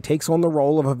justice as he takes on the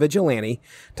role of a vigilante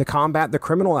to combat the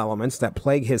criminal elements that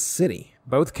plague his city.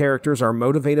 Both characters are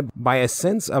motivated by a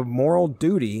sense of moral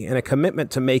duty and a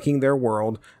commitment to making their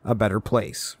world a better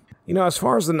place. You know, as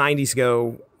far as the 90s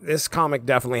go, this comic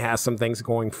definitely has some things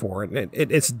going for it.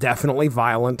 It's definitely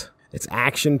violent. It's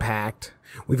action-packed.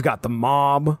 We've got the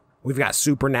mob. We've got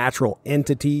supernatural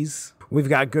entities. We've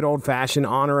got good old-fashioned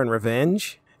honor and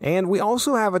revenge. And we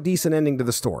also have a decent ending to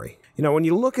the story. You know, when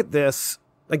you look at this,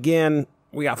 again,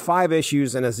 we got 5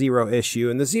 issues and a 0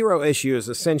 issue. And the 0 issue is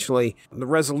essentially the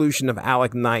resolution of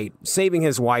Alec Knight saving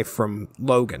his wife from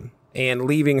Logan and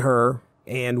leaving her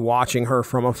and watching her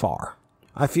from afar.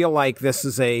 I feel like this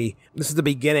is the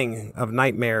beginning of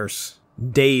Knightmare's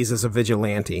days as a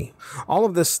vigilante. All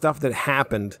of this stuff that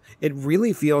happened, it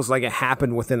really feels like it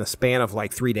happened within a span of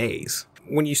like 3 days.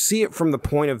 When you see it from the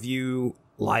point of view,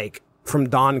 like, from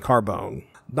Don Carbone.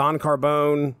 Don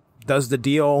Carbone does the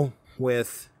deal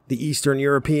with the Eastern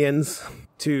Europeans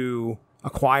to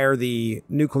acquire the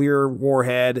nuclear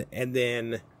warhead, and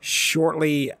then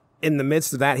shortly in the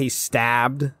midst of that, he's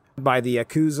stabbed by the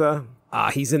Yakuza.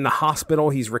 He's in the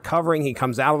hospital. He's recovering. He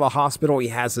comes out of the hospital. He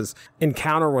has his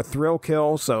encounter with Thrill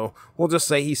Kill. So we'll just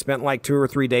say he spent like 2 or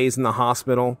 3 days in the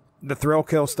hospital. The Thrill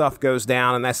Kill stuff goes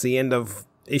down, and that's the end of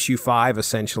issue 5,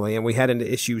 essentially. And we head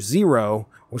into issue 0,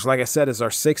 which, like I said, is our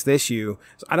 6th issue.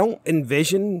 So I don't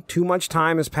envision too much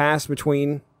time has passed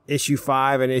between issue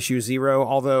 5 and issue 0,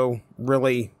 although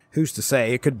really, who's to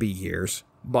say? It could be years.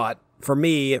 But for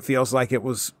me, it feels like it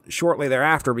was shortly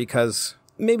thereafter, because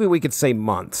maybe we could say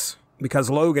months, because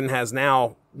Logan has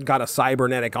now got a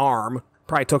cybernetic arm.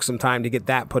 Probably took some time to get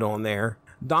that put on there.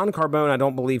 Don Carbone, I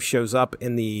don't believe, shows up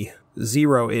in the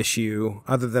 0 issue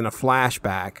other than a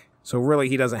flashback. So really,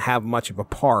 he doesn't have much of a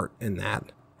part in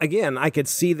that. Again, I could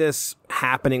see this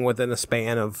happening within the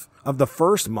span of the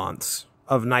first months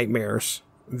of Knightmare's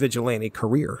vigilante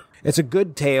career. It's a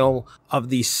good tale of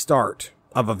the start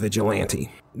of a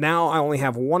vigilante. Now I only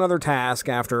have one other task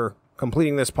after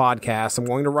completing this podcast. I'm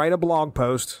going to write a blog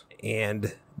post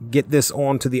and get this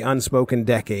onto the Unspoken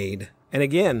Decade. And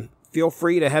again, feel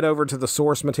free to head over to the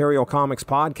Source Material Comics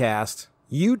Podcast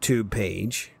YouTube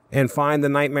page and find the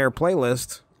Knightmare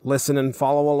playlist. Listen and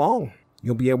follow along.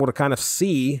 You'll be able to kind of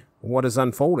see what is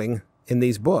unfolding in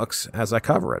these books as I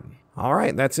cover it. All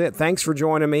right, that's it. Thanks for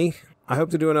joining me. I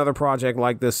hope to do another project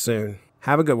like this soon.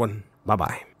 Have a good one.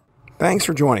 Bye-bye. Thanks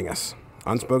for joining us.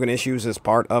 Unspoken Issues is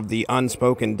part of the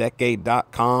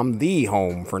UnspokenDecade.com, the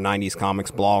home for 90s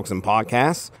comics, blogs, and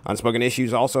podcasts. Unspoken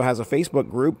Issues also has a Facebook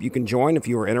group you can join if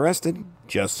you are interested.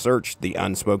 Just search the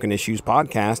Unspoken Issues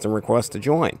podcast and request to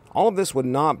join. All of this would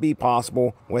not be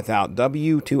possible without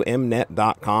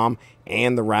W2Mnet.com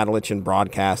and the Rattlich and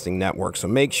Broadcasting Network, so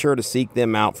make sure to seek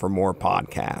them out for more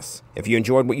podcasts. If you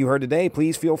enjoyed what you heard today,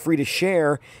 please feel free to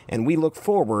share, and we look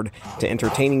forward to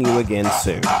entertaining you again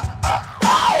soon.